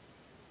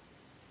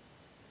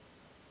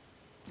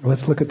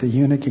 Let's look at the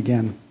eunuch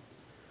again.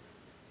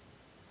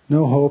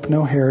 No hope,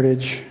 no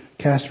heritage,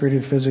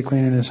 castrated physically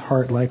and in his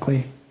heart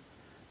likely,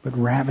 but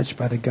ravaged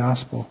by the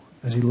gospel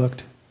as he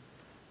looked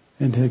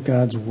into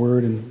God's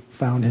word and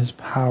found his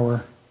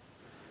power.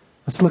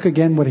 Let's look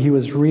again what he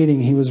was reading.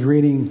 He was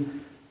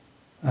reading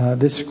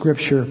this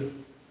scripture.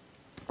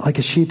 Like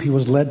a sheep he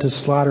was led to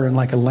slaughter, and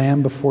like a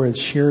lamb before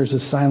its shearers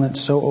is silent,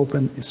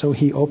 so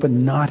he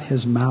opened not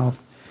his mouth.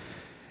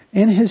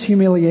 In his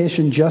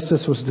humiliation,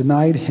 justice was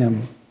denied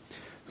him.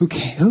 Who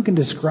can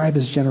describe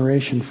his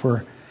generation?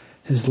 For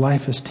his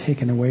life is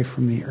taken away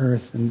from the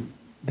earth. And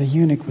the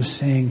eunuch was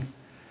saying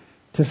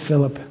to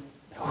Philip,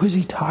 who is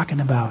he talking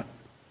about?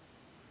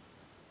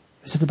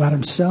 Is it about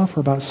himself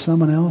or about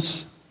someone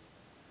else?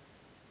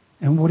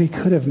 And what he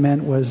could have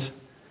meant was,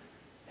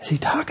 is he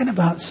talking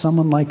about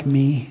someone like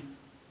me?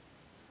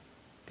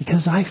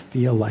 Because I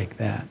feel like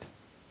that.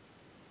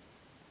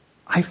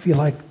 I feel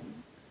like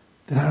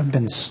that I've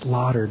been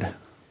slaughtered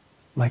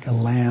like a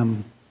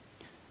lamb.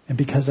 And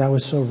because I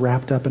was so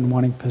wrapped up in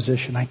wanting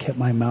position, I kept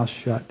my mouth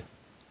shut.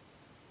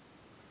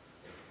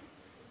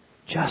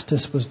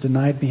 Justice was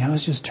denied me. I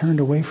was just turned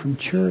away from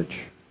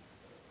church.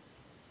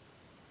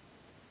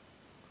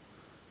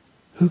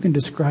 Who can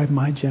describe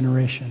my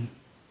generation?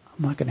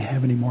 I'm not going to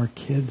have any more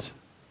kids.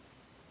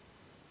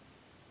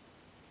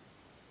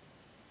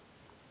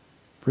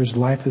 For his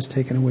life is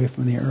taken away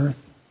from the earth.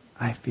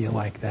 I feel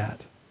like that.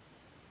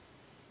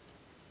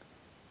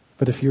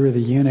 But if you were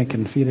the eunuch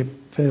and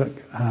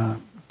Philip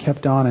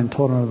kept on and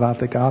told him about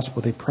the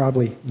gospel, they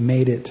probably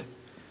made it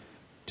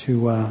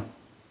to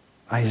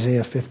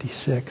Isaiah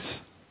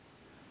 56.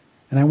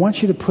 And I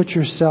want you to put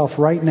yourself,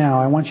 right now,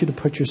 I want you to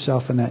put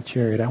yourself in that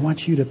chariot. I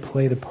want you to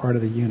play the part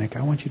of the eunuch.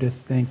 I want you to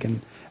think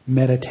and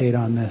meditate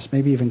on this.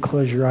 Maybe even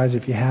close your eyes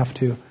if you have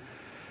to.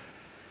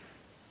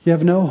 You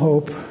have no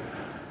hope.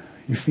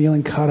 You're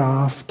feeling cut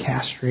off,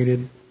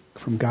 castrated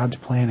from God's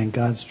plan and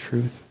God's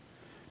truth,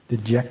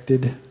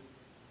 dejected.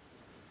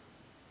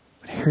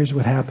 But here's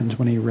what happens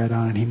when he read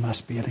on, and he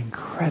must be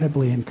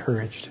incredibly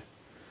encouraged.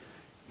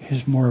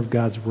 Here's more of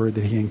God's word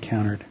that he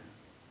encountered.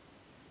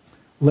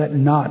 Let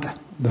not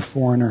the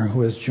foreigner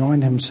who has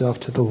joined himself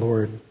to the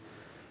Lord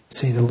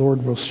say, the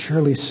Lord will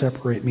surely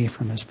separate me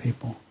from his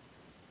people.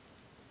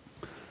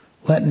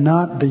 Let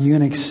not the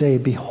eunuch say,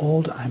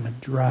 behold, I'm a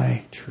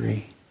dry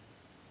tree.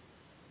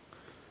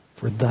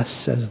 For thus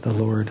says the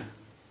Lord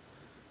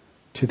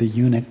to the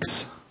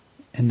eunuchs,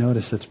 and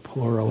notice it's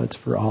plural, it's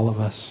for all of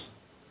us,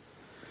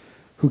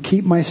 who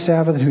keep my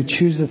Sabbath and who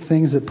choose the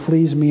things that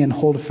please me and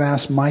hold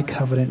fast my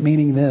covenant,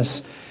 meaning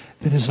this,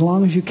 that as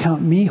long as you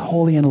count me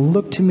holy and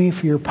look to me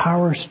for your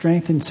power,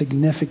 strength, and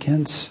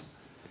significance,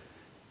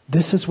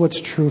 this is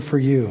what's true for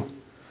you.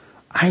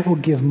 I will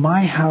give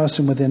my house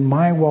and within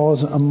my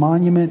walls a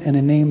monument and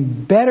a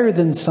name better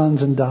than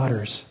sons and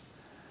daughters.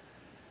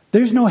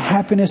 There's no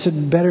happiness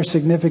and better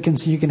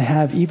significance you can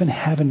have even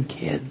having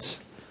kids.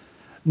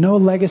 No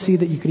legacy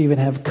that you could even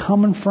have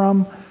coming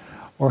from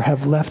or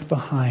have left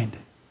behind.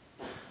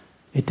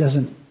 It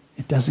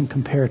doesn't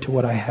compare to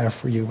what I have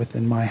for you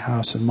within my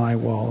house and my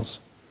walls.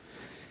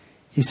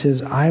 He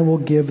says, I will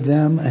give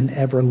them an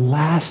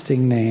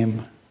everlasting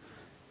name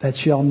that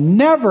shall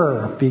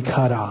never be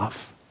cut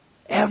off.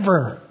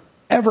 Ever.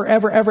 Ever,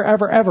 ever, ever,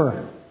 ever,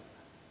 ever.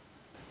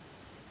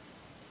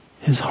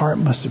 His heart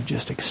must have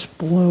just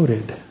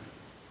exploded.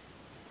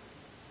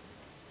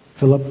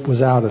 Philip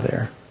was out of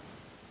there.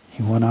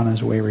 He went on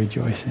his way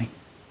rejoicing.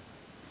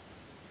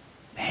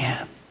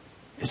 Man,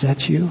 is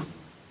that you?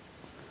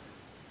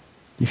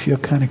 You feel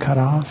kind of cut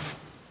off?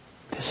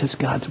 This is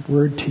God's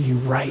word to you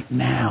right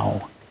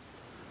now.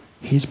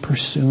 He's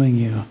pursuing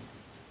you.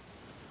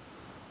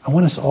 I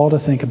want us all to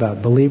think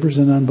about, believers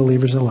and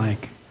unbelievers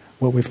alike,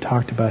 what we've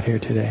talked about here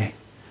today.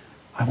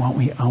 I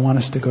want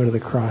us to go to the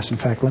cross. In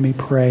fact, let me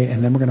pray,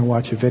 and then we're going to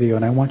watch a video.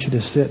 And I want you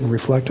to sit and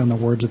reflect on the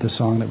words of the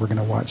song that we're going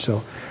to watch.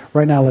 So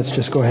right now, let's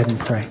just go ahead and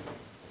pray.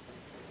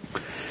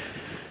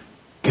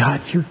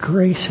 God, your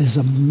grace is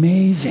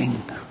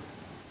amazing.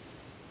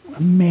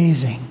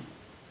 Amazing.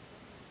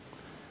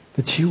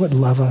 That you would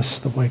love us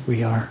the way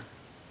we are.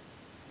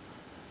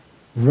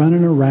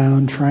 Running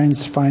around, trying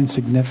to find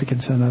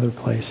significance in other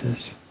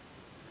places.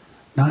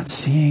 Not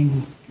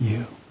seeing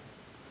you.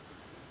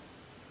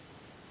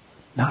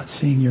 Not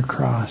seeing your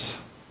cross.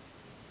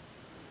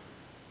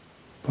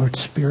 Lord,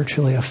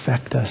 spiritually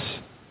affect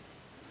us.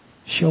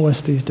 Show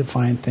us these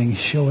divine things.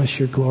 Show us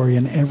your glory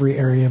in every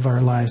area of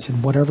our lives.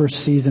 In whatever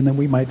season that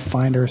we might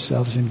find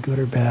ourselves in, good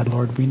or bad,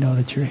 Lord, we know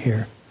that you're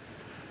here.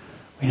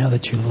 We know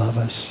that you love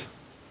us.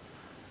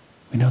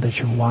 We know that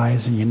you're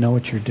wise and you know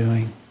what you're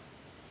doing.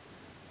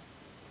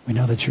 We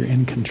know that you're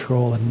in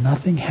control and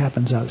nothing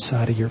happens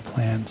outside of your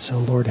plan. So,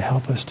 Lord,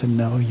 help us to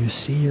know you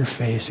see your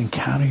face,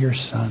 encounter your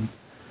Son.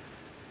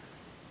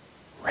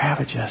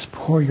 Ravage us,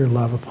 pour your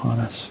love upon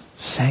us,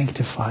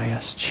 sanctify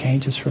us,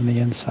 change us from the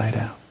inside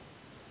out.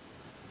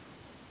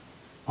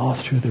 All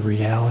through the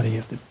reality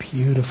of the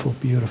beautiful,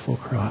 beautiful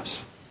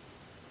cross.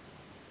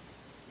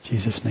 In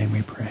Jesus' name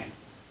we pray.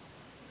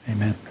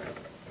 Amen.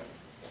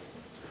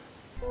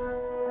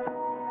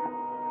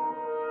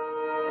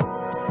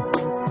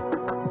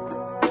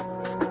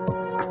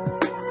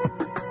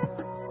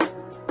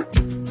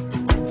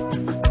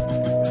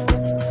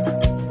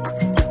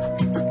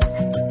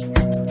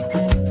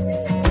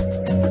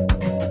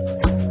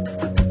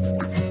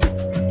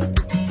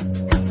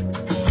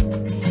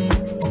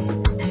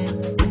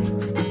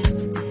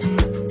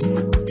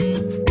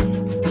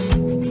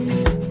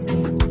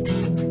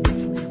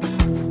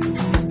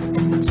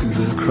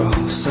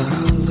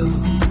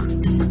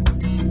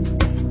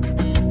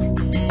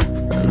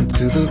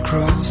 To the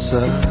cross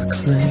I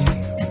cling,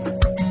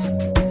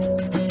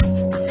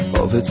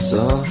 of its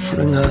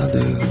suffering I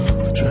do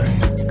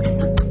drink,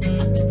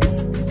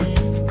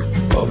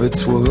 of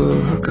its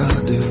work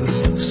I do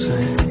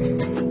sing.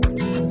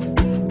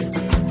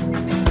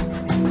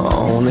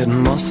 On it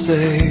my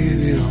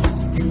Savior,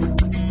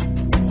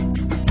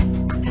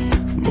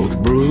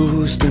 both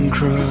bruised and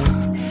crushed,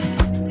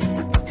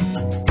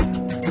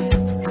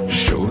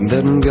 showed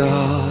that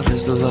God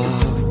is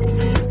love.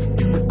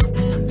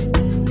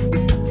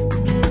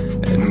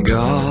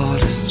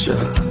 God is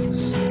just.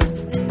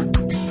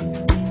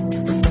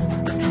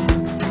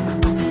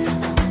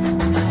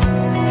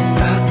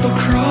 At the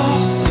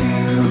cross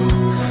you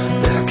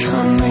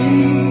beckon me,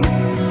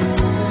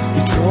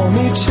 you draw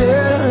me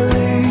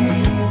gently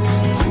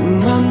to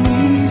my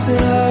knees, and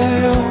I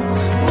am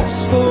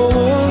lost for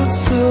words,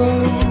 so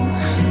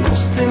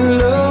lost in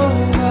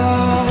love.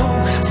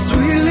 I'm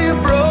sweetly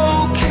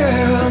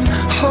broken,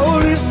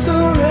 wholly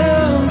surrendered.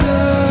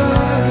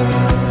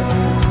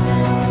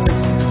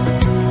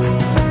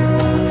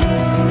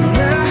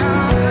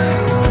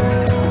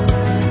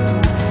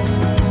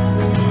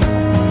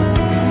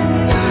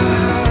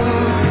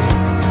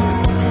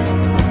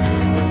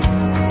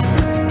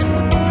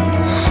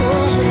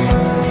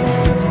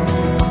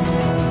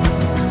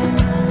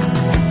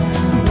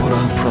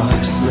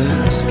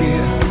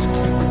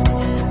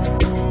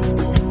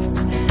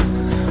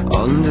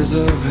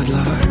 Undeserved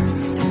life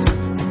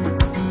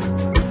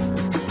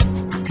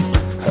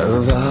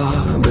have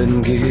I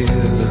been given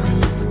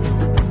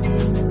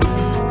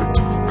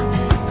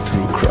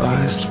through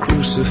Christ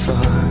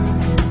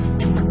crucified.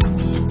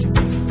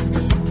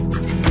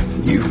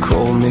 You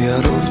called me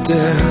out of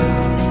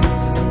death,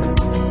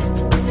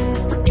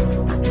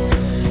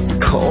 you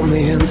called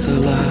me into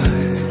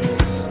life,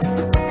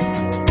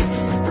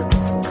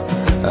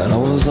 and I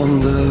was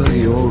under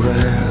your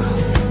wrath.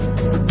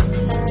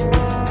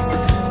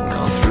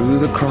 Through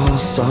the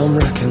cross I'm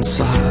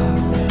reconciled.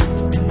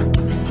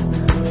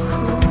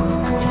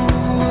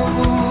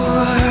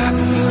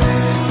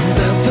 And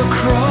at the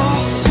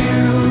cross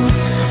you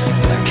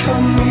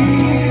beckon me,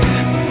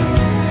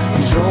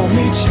 draw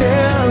me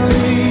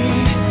gently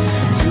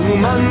to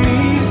my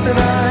knees, and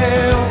I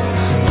am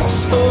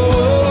lost for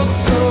words,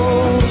 so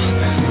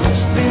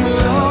lost in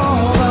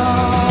love.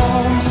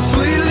 I'm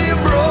sweetly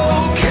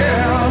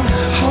broken,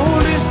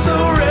 wholly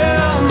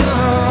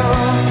surrender.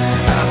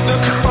 At the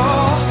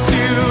cross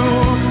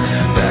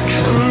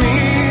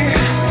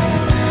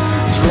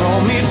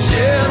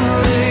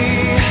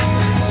gently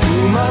to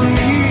my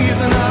knees,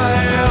 and I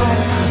am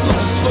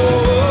lost for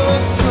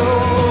words, so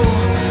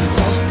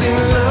lost in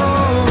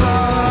love.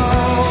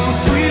 I'm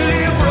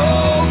sweetly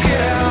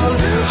broken,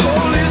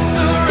 wholly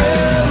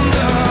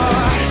surrender.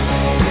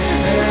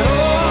 And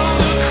on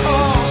the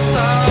cross I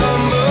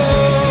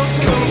must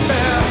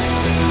confess,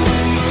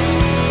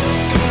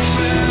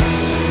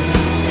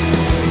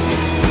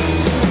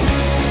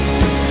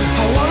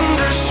 I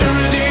wonder should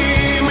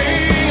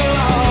redeeming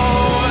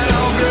love, and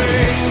how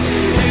great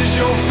is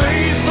your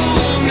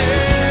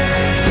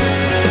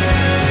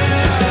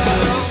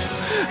faithfulness.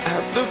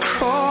 At the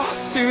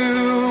cross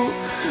you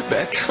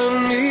beckon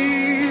me,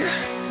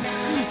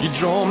 you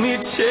draw me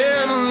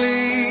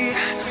gently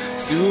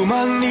to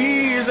my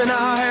knees, and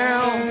I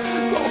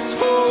am lost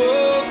for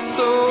words,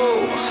 so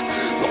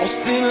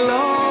lost in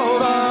love.